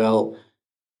really well,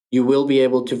 you will be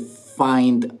able to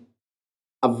find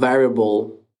a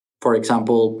variable, for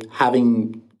example,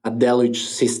 having a deluge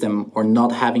system or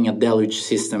not having a deluge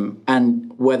system,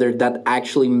 and whether that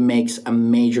actually makes a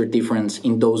major difference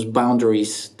in those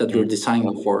boundaries that you're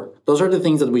designing for. Those are the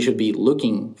things that we should be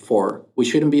looking for. We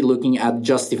shouldn't be looking at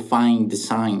justifying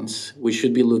designs. We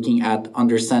should be looking at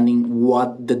understanding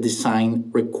what the design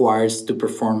requires to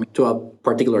perform to a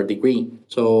particular degree.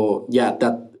 So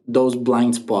those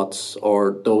blind spots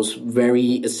or those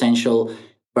very essential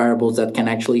variables that can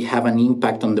actually have an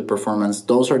impact on the performance,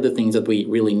 those are the things that we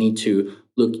really need to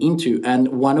look into. And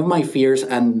one of my fears,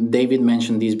 and David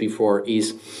mentioned this before,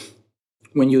 is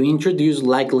when you introduce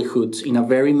likelihoods in a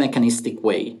very mechanistic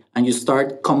way and you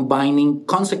start combining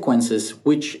consequences,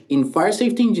 which in fire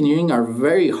safety engineering are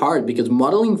very hard because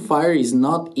modeling fire is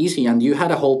not easy. And you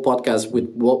had a whole podcast with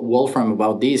Wolfram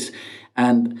about this.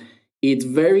 And it's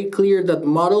very clear that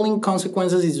modeling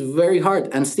consequences is very hard.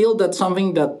 And still, that's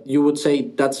something that you would say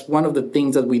that's one of the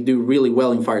things that we do really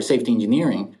well in fire safety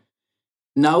engineering.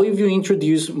 Now, if you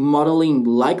introduce modeling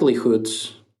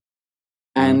likelihoods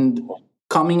and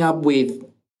coming up with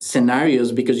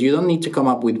scenarios, because you don't need to come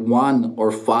up with 1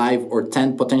 or 5 or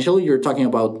 10, potentially you're talking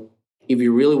about, if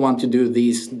you really want to do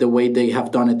this the way they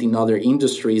have done it in other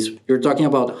industries, you're talking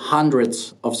about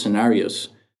hundreds of scenarios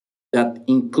that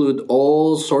include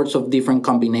all sorts of different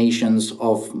combinations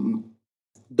of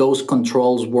those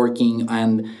controls working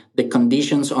and the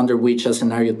conditions under which a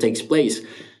scenario takes place.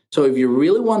 So if you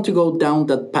really want to go down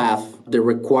that path, the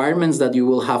requirements that you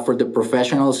will have for the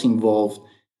professionals involved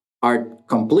are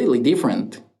completely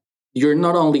different. You're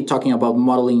not only talking about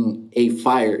modeling a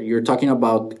fire, you're talking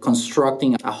about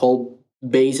constructing a whole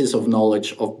basis of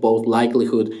knowledge of both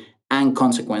likelihood and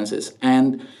consequences.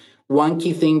 And one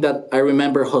key thing that I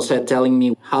remember Jose telling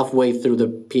me halfway through the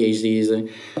PhD is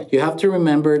you have to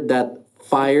remember that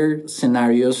fire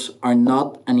scenarios are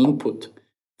not an input.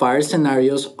 Fire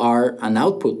scenarios are an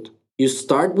output. You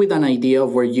start with an idea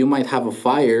of where you might have a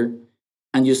fire,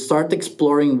 and you start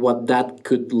exploring what that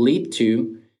could lead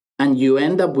to, and you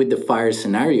end up with the fire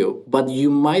scenario. But you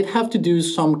might have to do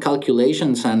some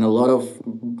calculations and a lot of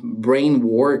brain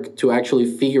work to actually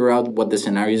figure out what the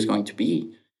scenario is going to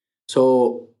be.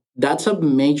 So that's a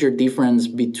major difference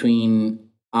between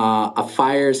a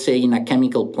fire, say, in a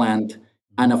chemical plant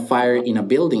and a fire in a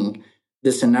building.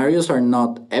 The scenarios are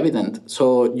not evident.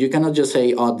 So you cannot just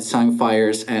say, design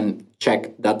fires and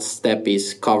check that step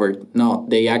is covered. No,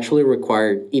 they actually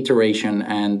require iteration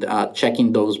and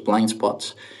checking those blind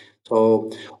spots.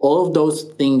 So all of those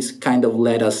things kind of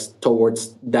led us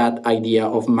towards that idea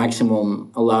of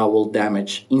maximum allowable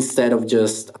damage instead of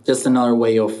just another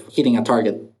way of hitting a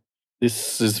target.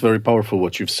 This is very powerful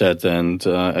what you've said, and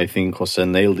I think Jose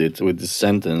nailed it with this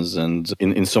sentence. And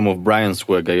in some of Brian's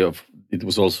work, it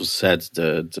was also said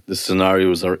that the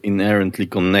scenarios are inherently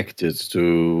connected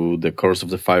to the course of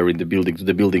the fire in the building, to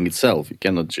the building itself. You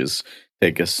cannot just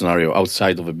take a scenario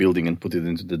outside of a building and put it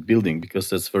into that building because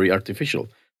that's very artificial.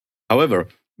 However,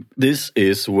 this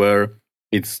is where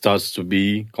it starts to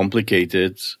be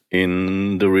complicated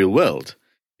in the real world.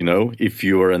 You know, if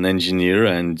you are an engineer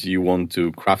and you want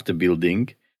to craft a building,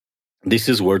 this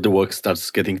is where the work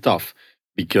starts getting tough.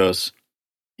 Because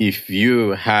if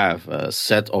you have a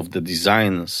set of the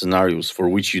design scenarios for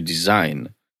which you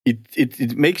design,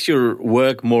 it makes your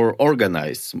work more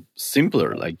organized,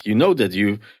 simpler. Like, you know that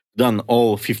you've done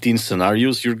all 15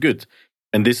 scenarios, you're good.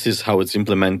 And this is how it's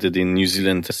implemented in New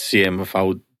Zealand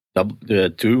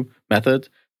CMV2 method.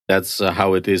 That's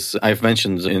how it is. I've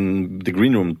mentioned in the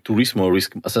green room Turismo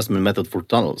risk assessment method for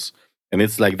tunnels. And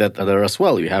it's like that there as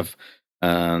well. You have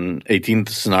 18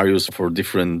 scenarios for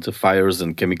different fires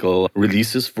and chemical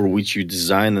releases for which you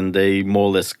design, and they more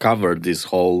or less cover this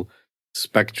whole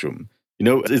spectrum. You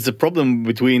know, it's a problem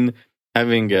between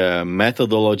having a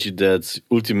methodology that's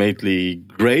ultimately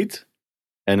great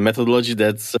and methodology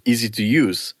that's easy to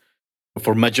use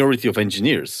for majority of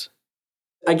engineers.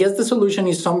 I guess the solution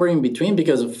is somewhere in between,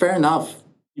 because fair enough,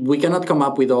 we cannot come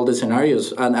up with all the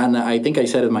scenarios. And I think I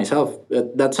said it myself,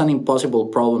 that's an impossible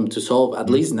problem to solve,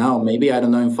 at least now. Maybe, I don't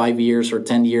know, in 5 years or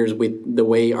 10 years with the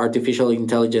way artificial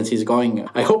intelligence is going.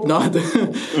 I hope not.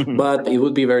 But it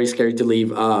would be very scary to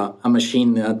leave a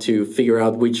machine to figure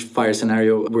out which fire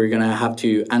scenario we're going to have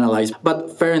to analyze.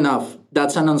 But fair enough,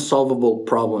 that's an unsolvable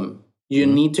problem. You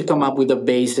need to come up with a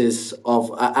basis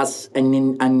of as an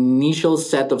initial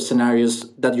set of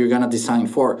scenarios that you're going to design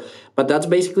for. But that's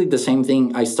basically the same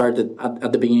thing I started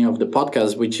at the beginning of the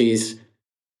podcast, which is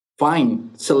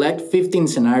fine, select 15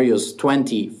 scenarios,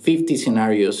 20, 50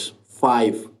 scenarios,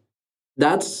 5.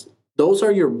 Those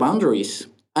are your boundaries,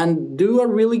 and do a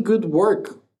really good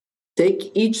work.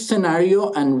 Take each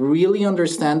scenario and really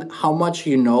understand how much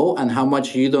you know and how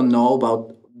much you don't know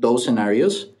about those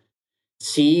scenarios.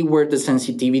 See where the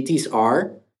sensitivities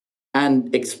are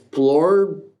and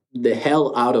explore the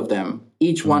hell out of them,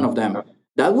 each one of them.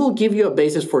 That will give you a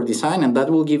basis for design, and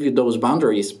that will give you those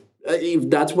boundaries. If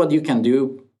that's what you can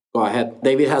do, go ahead.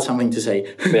 David has something to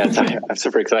say. Yeah, I'm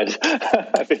super excited.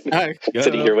 I've been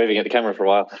sitting here waving at the camera for a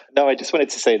while. No, I just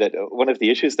wanted to say that one of the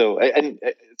issues, though, and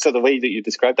so the way that you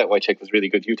described that, Wojciech, was really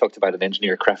good. You talked about an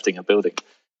engineer crafting a building.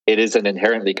 It is an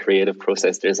inherently creative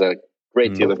process. There's a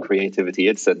great deal of creativity.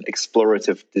 It's an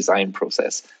explorative design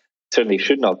process. Certainly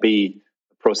should not be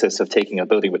a process of taking a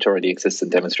building which already exists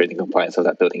and demonstrating compliance of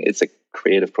that building. It's a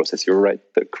creative process. You're right.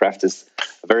 The craft is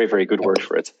a very, very good word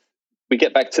for it. We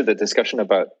get back to the discussion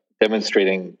about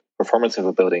demonstrating performance of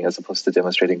a building as opposed to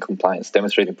demonstrating compliance.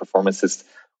 Demonstrating performance is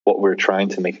what we're trying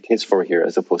to make a case for here,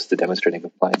 as opposed to demonstrating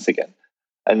compliance again.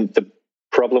 And the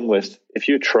problem with, if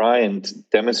you try and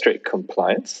demonstrate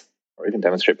compliance, or even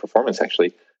demonstrate performance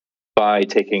actually, by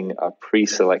taking a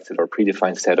pre-selected or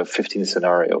predefined set of 15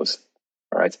 scenarios,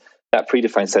 all right? That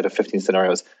predefined set of 15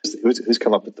 scenarios, who's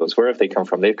come up with those? Where have they come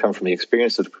from? They've come from the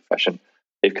experience of the profession.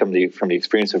 They've come from the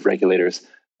experience of regulators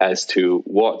as to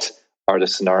what are the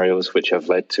scenarios which have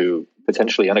led to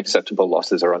potentially unacceptable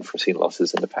losses or unforeseen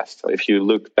losses in the past. So if you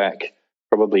look back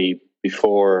probably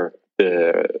before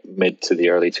the mid to the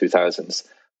early 2000s,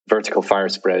 vertical fire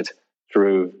spread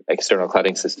through external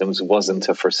cladding systems wasn't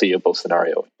a foreseeable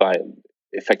scenario. By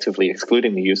effectively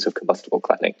excluding the use of combustible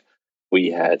cladding,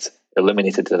 we had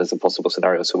eliminated that as a possible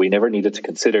scenario. So we never needed to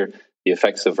consider the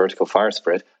effects of vertical fire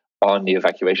spread on the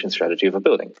evacuation strategy of a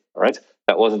building. All right,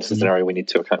 that wasn't a scenario we need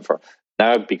to account for.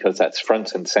 Now, because that's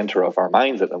front and center of our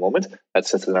minds at the moment,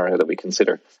 that's a scenario that we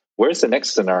consider. Where's the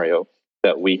next scenario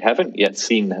that we haven't yet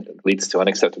seen that leads to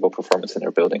unacceptable performance in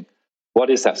our building? What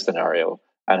is that scenario?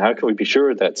 And how can we be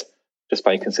sure that just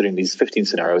by considering these 15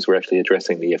 scenarios, we're actually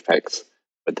addressing the effects,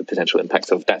 but the potential impacts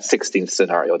of that 16th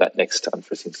scenario, that next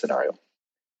unforeseen scenario?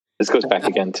 This goes back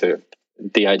again to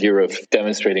the idea of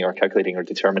demonstrating or calculating or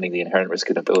determining the inherent risk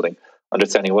in a building,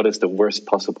 understanding what is the worst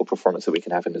possible performance that we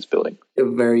can have in this building.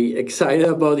 I'm very excited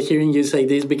about hearing you say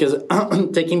this, because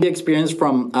taking the experience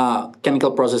from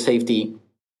chemical process safety,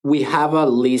 we have a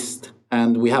list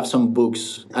and we have some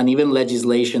books and even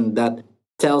legislation that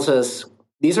tells us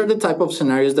these are the type of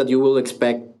scenarios that you will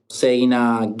expect, say, in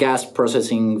a gas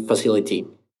processing facility.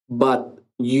 But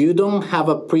you don't have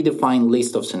a predefined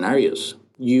list of scenarios.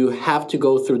 You have to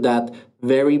go through that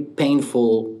very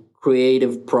painful,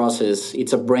 creative process.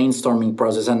 It's a brainstorming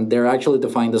process, and they're actually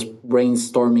defined as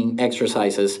brainstorming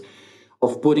exercises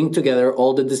of putting together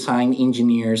all the design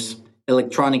engineers,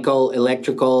 electrical,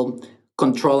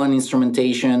 control and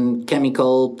instrumentation,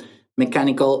 chemical,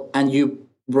 mechanical, and you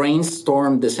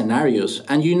brainstorm the scenarios.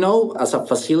 And as a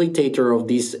facilitator of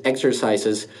these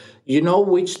exercises, you know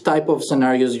which type of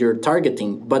scenarios you're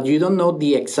targeting, but you don't know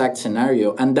the exact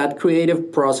scenario. And that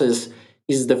creative process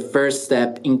is the first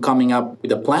step in coming up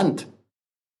with a plant,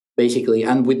 basically,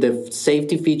 and with the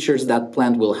safety features that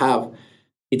plant will have.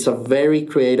 It's a very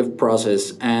creative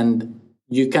process, and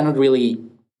you cannot really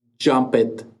jump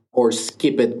it or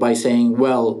skip it by saying,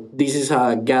 well, this is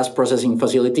a gas processing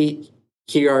facility.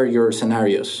 Here are your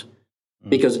scenarios,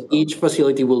 because each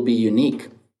facility will be unique.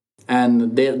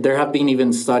 And there have been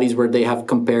even studies where they have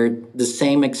compared the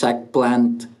same exact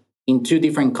plant in two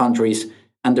different countries,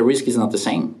 and the risk is not the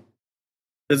same.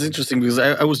 That's interesting, because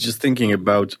I was just thinking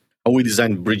about how we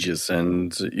design bridges.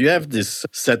 And you have this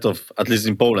set of, at least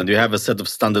in Poland, you have a set of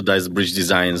standardized bridge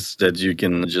designs that you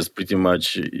can just pretty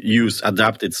much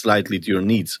adapt it slightly to your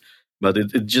needs. But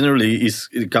it generally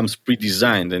it comes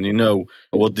pre-designed, and you know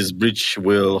what this bridge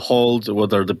will hold,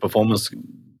 what are the performance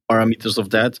parameters of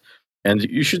that. And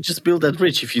you should just build that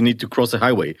bridge if you need to cross a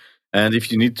highway. And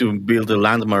if you need to build a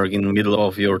landmark in the middle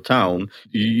of your town,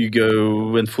 you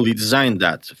go and fully design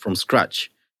that from scratch.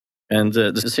 And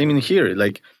the same in here,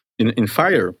 like in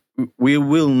fire, we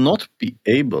will not be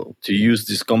able to use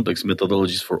these complex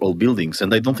methodologies for all buildings.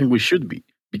 And I don't think we should be,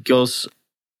 because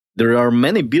there are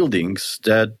many buildings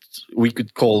that we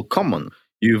could call common.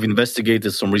 You've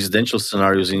investigated some residential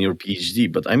scenarios in your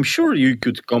PhD, but I'm sure you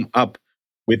could come up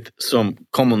with some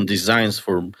common designs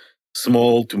for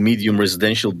small to medium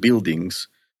residential buildings,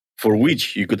 for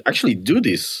which you could actually do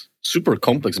this super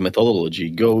complex methodology,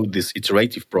 go this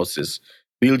iterative process,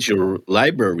 build your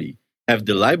library, have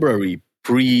the library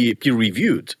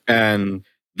peer-reviewed, and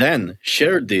then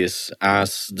share this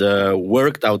as the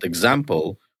worked out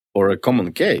example for a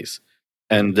common case.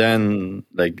 And then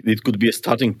it could be a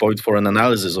starting point for an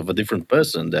analysis of a different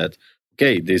person that,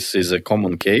 okay, this is a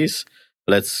common case.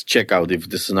 Let's check out if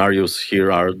the scenarios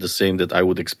here are the same that I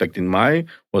would expect in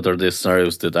what are the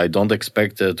scenarios that I don't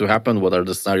expect to happen, what are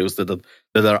the scenarios that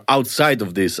are outside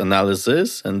of this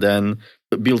analysis, and then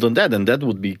build on that. And that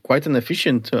would be quite an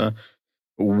efficient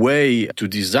way to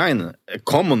design a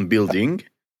common building.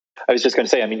 I was just going to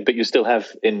say, but you still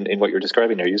have, in what you're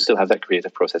describing there, you still have that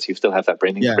creative process. You still have that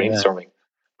brainstorming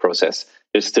process.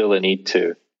 There's still a need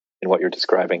to, in what you're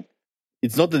describing.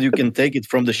 It's not that you can take it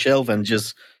from the shelf and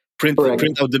just print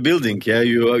out the building.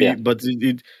 But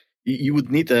you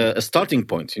would need a starting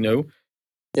point,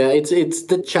 Yeah, it's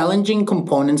the challenging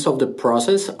components of the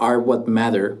process are what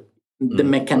matter. The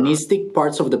mechanistic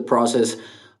parts of the process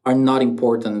are not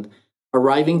important.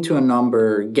 Arriving to a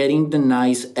number, getting the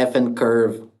nice FN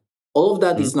curve, all of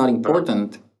that is not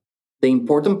important. The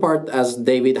important part, as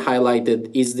David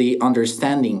highlighted, is the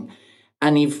understanding.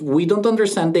 And if we don't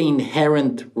understand the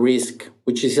inherent risk,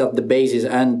 which is at the basis,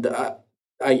 and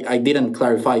I didn't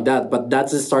clarify that, but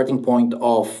that's the starting point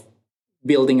of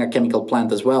building a chemical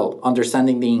plant as well,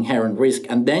 understanding the inherent risk.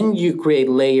 And then you create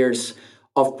layers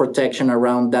of protection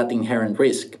around that inherent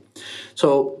risk.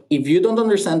 So if you don't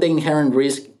understand the inherent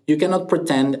risk, you cannot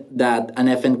pretend that an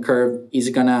FN curve is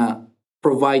going to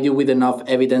provide you with enough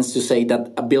evidence to say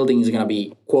that a building is going to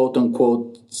be quote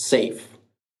unquote safe.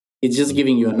 It's just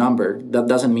giving you a number. That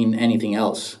doesn't mean anything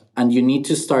else. And you need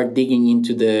to start digging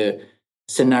into the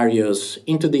scenarios,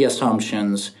 into the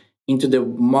assumptions, into the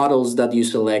models that you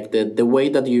selected, the way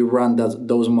that you run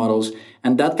those models.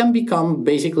 And that can become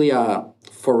basically a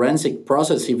forensic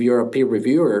process if you're a peer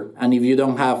reviewer and if you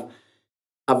don't have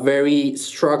a very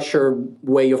structured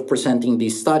way of presenting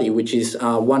this study, which is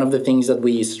one of the things that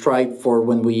we strive for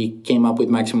when we came up with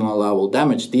maximum allowable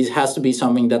damage. This has to be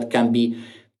something that can be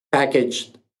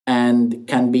packaged and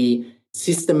can be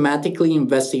systematically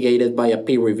investigated by a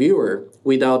peer reviewer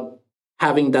without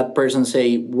having that person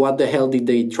say, what the hell did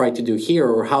they try to do here?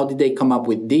 Or how did they come up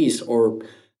with this? Or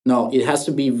no, it has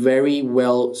to be very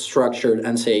well structured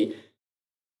and say,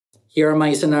 here are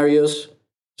my scenarios.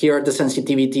 Here are the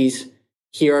sensitivities.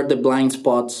 Here are the blind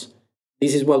spots.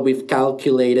 This is what we've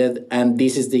calculated, and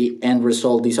this is the end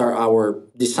result. These are our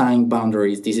design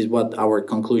boundaries. This is what our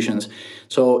conclusions.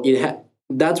 So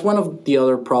that's one of the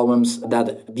other problems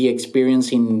that the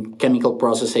experience in chemical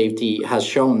process safety has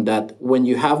shown, that when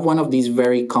you have one of these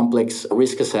very complex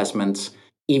risk assessments,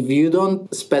 if you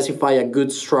don't specify a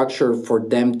good structure for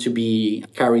them to be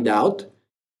carried out,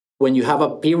 when you have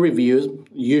a peer review,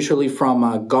 usually from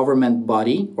a government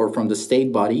body or from the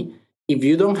state body, if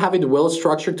you don't have it well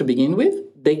structured to begin with,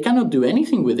 they cannot do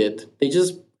anything with it. They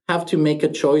just have to make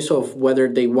a choice of whether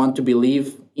they want to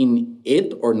believe in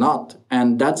it or not.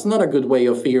 And that's not a good way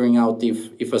of figuring out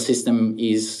if a system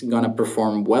is going to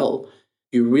perform well.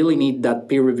 You really need that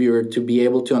peer reviewer to be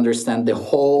able to understand the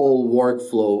whole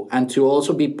workflow and to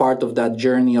also be part of that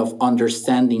journey of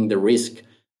understanding the risk,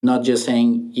 not just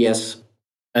saying yes.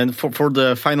 And for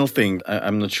the final thing,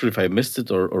 I'm not sure if I missed it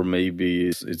or maybe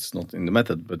it's not in the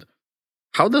method, but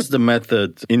how does the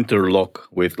method interlock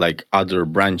with like other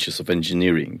branches of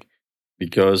engineering?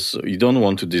 Because you don't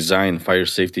want to design fire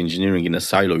safety engineering in a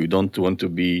silo. You don't want to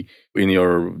be in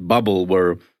your bubble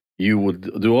where you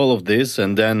would do all of this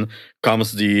and then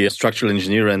comes the structural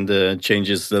engineer and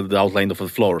changes the outline of the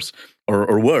floors.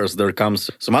 Or worse, there comes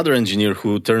some other engineer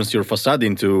who turns your facade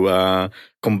into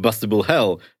combustible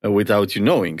hell without you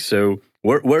knowing. So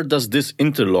where does this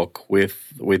interlock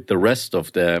with the rest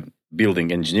of the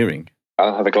building engineering?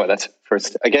 I'll have a go at that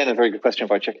first. Again, a very good question,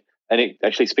 Wojciech. And it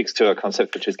actually speaks to a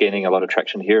concept which is gaining a lot of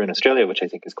traction here in Australia, which I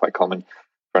think is quite common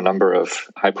for a number of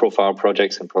high-profile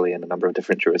projects and probably in a number of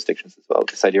different jurisdictions as well.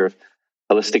 This idea of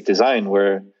holistic design,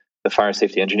 where the fire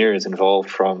safety engineer is involved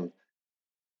from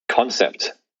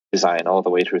concept design all the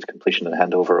way through to completion and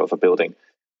handover of a building,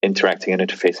 interacting and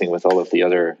interfacing with all of the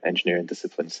other engineering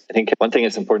disciplines. I think one thing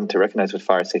that's important to recognize with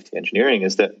fire safety engineering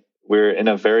is that we're in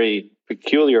a very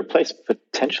peculiar place,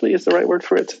 potentially is the right word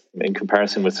for it, in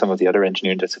comparison with some of the other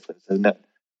engineering disciplines, isn't it?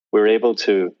 We're able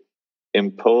to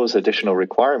impose additional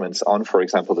requirements on, for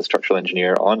example, the structural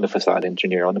engineer, on the facade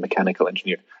engineer, on the mechanical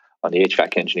engineer, on the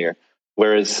HVAC engineer,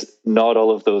 whereas not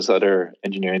all of those other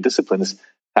engineering disciplines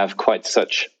have quite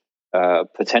such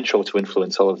potential to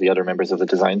influence all of the other members of the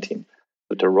design team.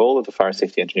 But the role of the fire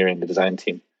safety engineering, the design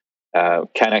team,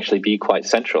 can actually be quite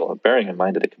central, bearing in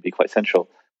mind that it can be quite central.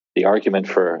 The argument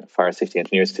for fire safety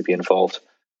engineers to be involved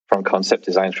from concept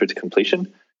design through to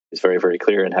completion is very, very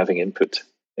clear, and having input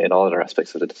in all other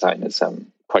aspects of the design is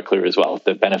quite clear as well.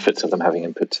 The benefits of them having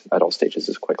input at all stages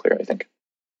is quite clear, I think.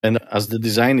 And as the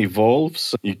design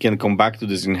evolves, you can come back to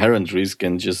this inherent risk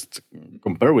and just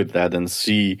compare with that and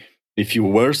see if you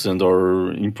worsened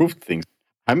or improved things.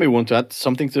 I may want to add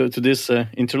something to this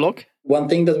interlock. One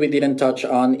thing that we didn't touch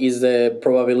on is the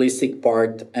probabilistic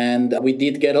part. And we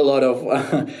did get a lot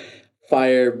of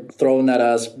fire thrown at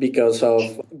us because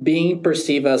of being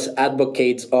perceived as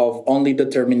advocates of only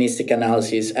deterministic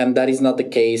analysis. And that is not the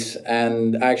case.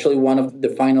 And actually, one of the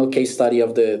final case study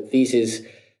of the thesis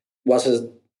was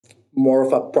more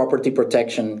of a property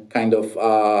protection kind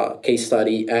of case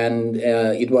study. And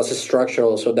it was a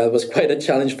structural. So that was quite a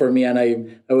challenge for me. And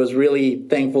I was really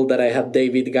thankful that I had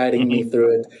David guiding me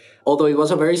through it. Although it was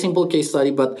a very simple case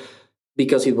study, but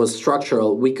because it was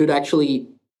structural, we could actually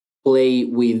play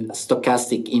with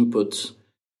stochastic inputs.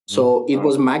 So it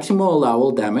was maximum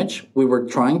allowable damage. We were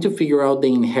trying to figure out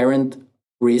the inherent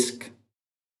risk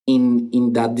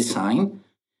in that design.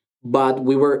 But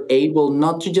we were able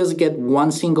not to just get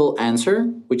one single answer,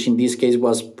 which in this case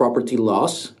was property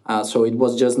loss. So it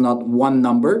was just not one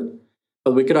number,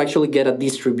 but we could actually get a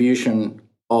distribution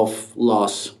of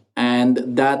loss. And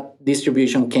that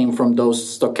distribution came from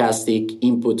those stochastic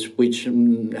inputs, which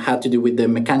had to do with the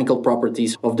mechanical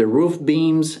properties of the roof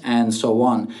beams and so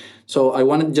on. So I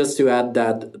wanted just to add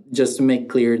that, just to make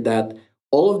clear that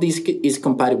all of this is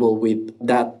compatible with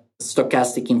that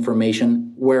stochastic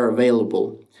information where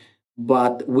available.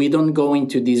 But we don't go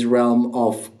into this realm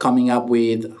of coming up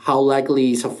with how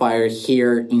likely is a fire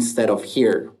here instead of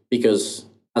here. Because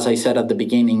as I said at the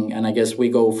beginning, and I guess we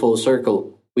go full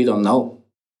circle, we don't know.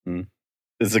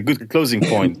 It's a good closing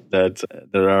point that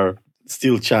there are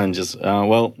still challenges.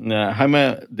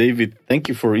 Jaime, David, thank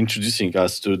you for introducing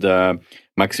us to the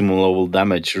maximum level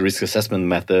damage risk assessment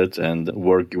method and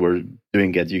work you were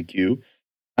doing at UQ.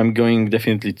 I'm going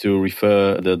definitely to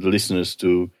refer the listeners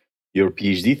to your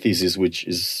PhD thesis, which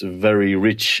is very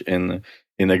rich in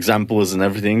examples and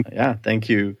everything. Yeah, thank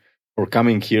you for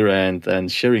coming here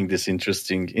and sharing this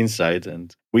interesting insight.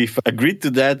 And we've agreed to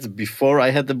that before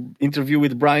I had the interview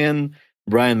with Brian.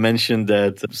 Brian mentioned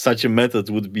that such a method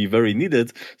would be very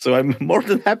needed. So I'm more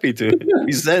than happy to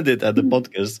present it at the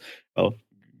podcast. Well,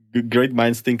 great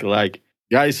minds think alike.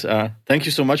 Guys, thank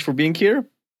you so much for being here.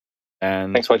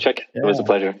 And thanks, Wojciech. Yeah. It was a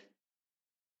pleasure.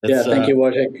 Thank you,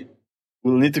 Wojciech.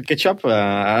 We'll need to catch up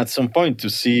at some point to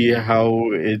see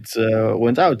how it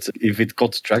went out, if it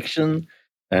got traction,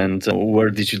 and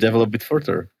where did you develop it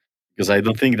further? Because I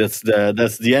don't think that's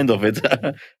the end of it.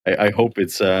 I hope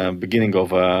it's beginning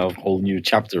of a whole new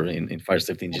chapter in fire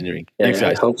safety engineering. Thanks,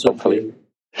 guys. I hope so.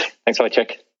 Thanks,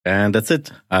 Wojciech. And that's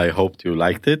it. I hope you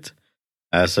liked it.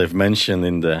 As I've mentioned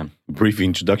in the brief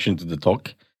introduction to the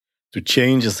talk, to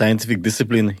change a scientific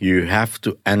discipline, you have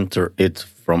to enter it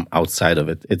from outside of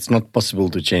it. It's not possible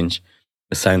to change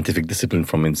a scientific discipline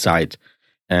from inside.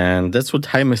 And that's what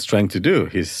Jaime is trying to do.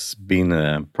 He's been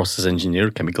a process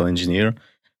engineer, chemical engineer,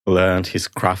 learned his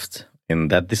craft in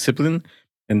that discipline,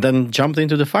 and then jumped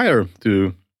into the fire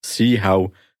to see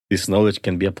how this knowledge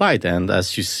can be applied. And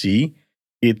as you see,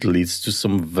 it leads to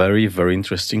some very, very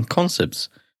interesting concepts.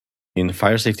 In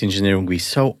fire safety engineering, we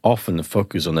so often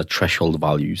focus on the threshold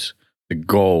values, the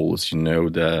goals,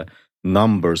 the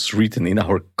numbers written in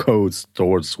our codes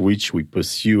towards which we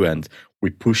pursue and we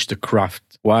push the craft.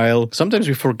 While sometimes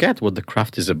we forget what the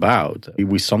craft is about.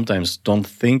 We sometimes don't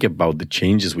think about the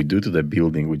changes we do to the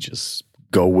building. We just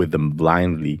go with them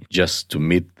blindly just to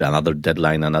meet another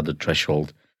deadline, another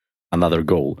threshold, another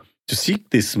goal. To seek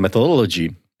this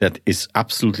methodology that is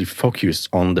absolutely focused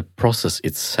on the process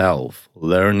itself,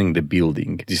 learning the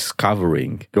building,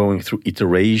 discovering, going through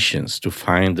iterations to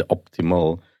find the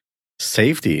optimal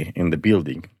safety in the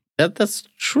building. That's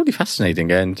truly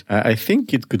fascinating, and I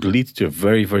think it could lead to a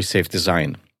very, very safe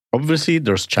design. Obviously,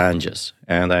 there's challenges,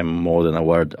 and I'm more than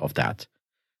aware of that.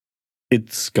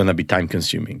 It's going to be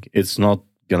time-consuming. It's not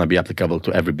going to be applicable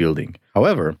to every building.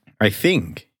 However, I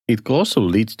think it could also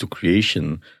lead to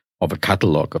creation of a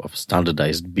catalog of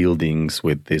standardized buildings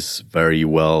with this very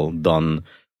well-done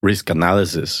risk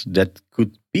analysis that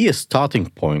could be a starting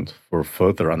point for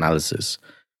further analysis.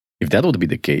 If that would be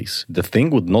the case, the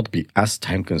thing would not be as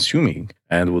time-consuming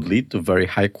and would lead to very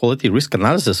high-quality risk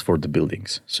analysis for the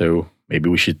buildings. So maybe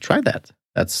we should try that.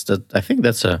 I think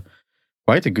that's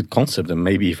quite a good concept. And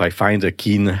maybe if I find a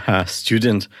keen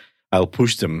student, I'll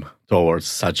push them towards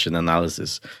such an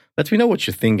analysis. Let me know what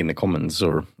you think in the comments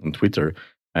or on Twitter.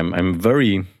 I'm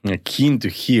very keen to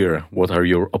hear what are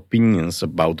your opinions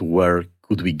about where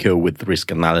could we go with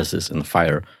risk analysis in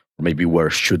fire, or maybe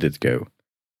where should it go.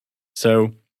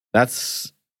 So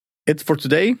that's it for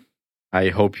today. I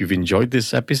hope you've enjoyed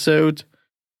this episode.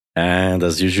 And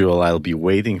as usual, I'll be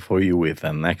waiting for you with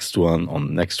the next one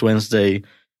on next Wednesday.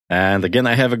 And again,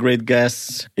 I have a great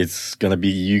guest. It's going to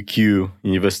be UQ,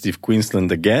 University of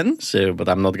Queensland again. But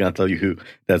I'm not going to tell you who.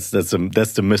 That's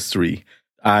the mystery.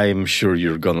 I'm sure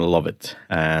you're going to love it.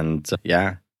 And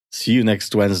see you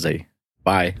next Wednesday.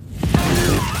 Bye.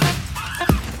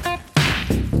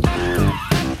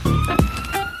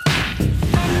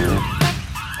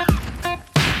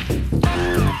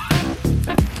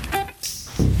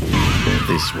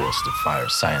 This was the Fire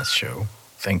Science Show.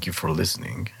 Thank you for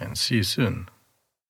listening and see you soon.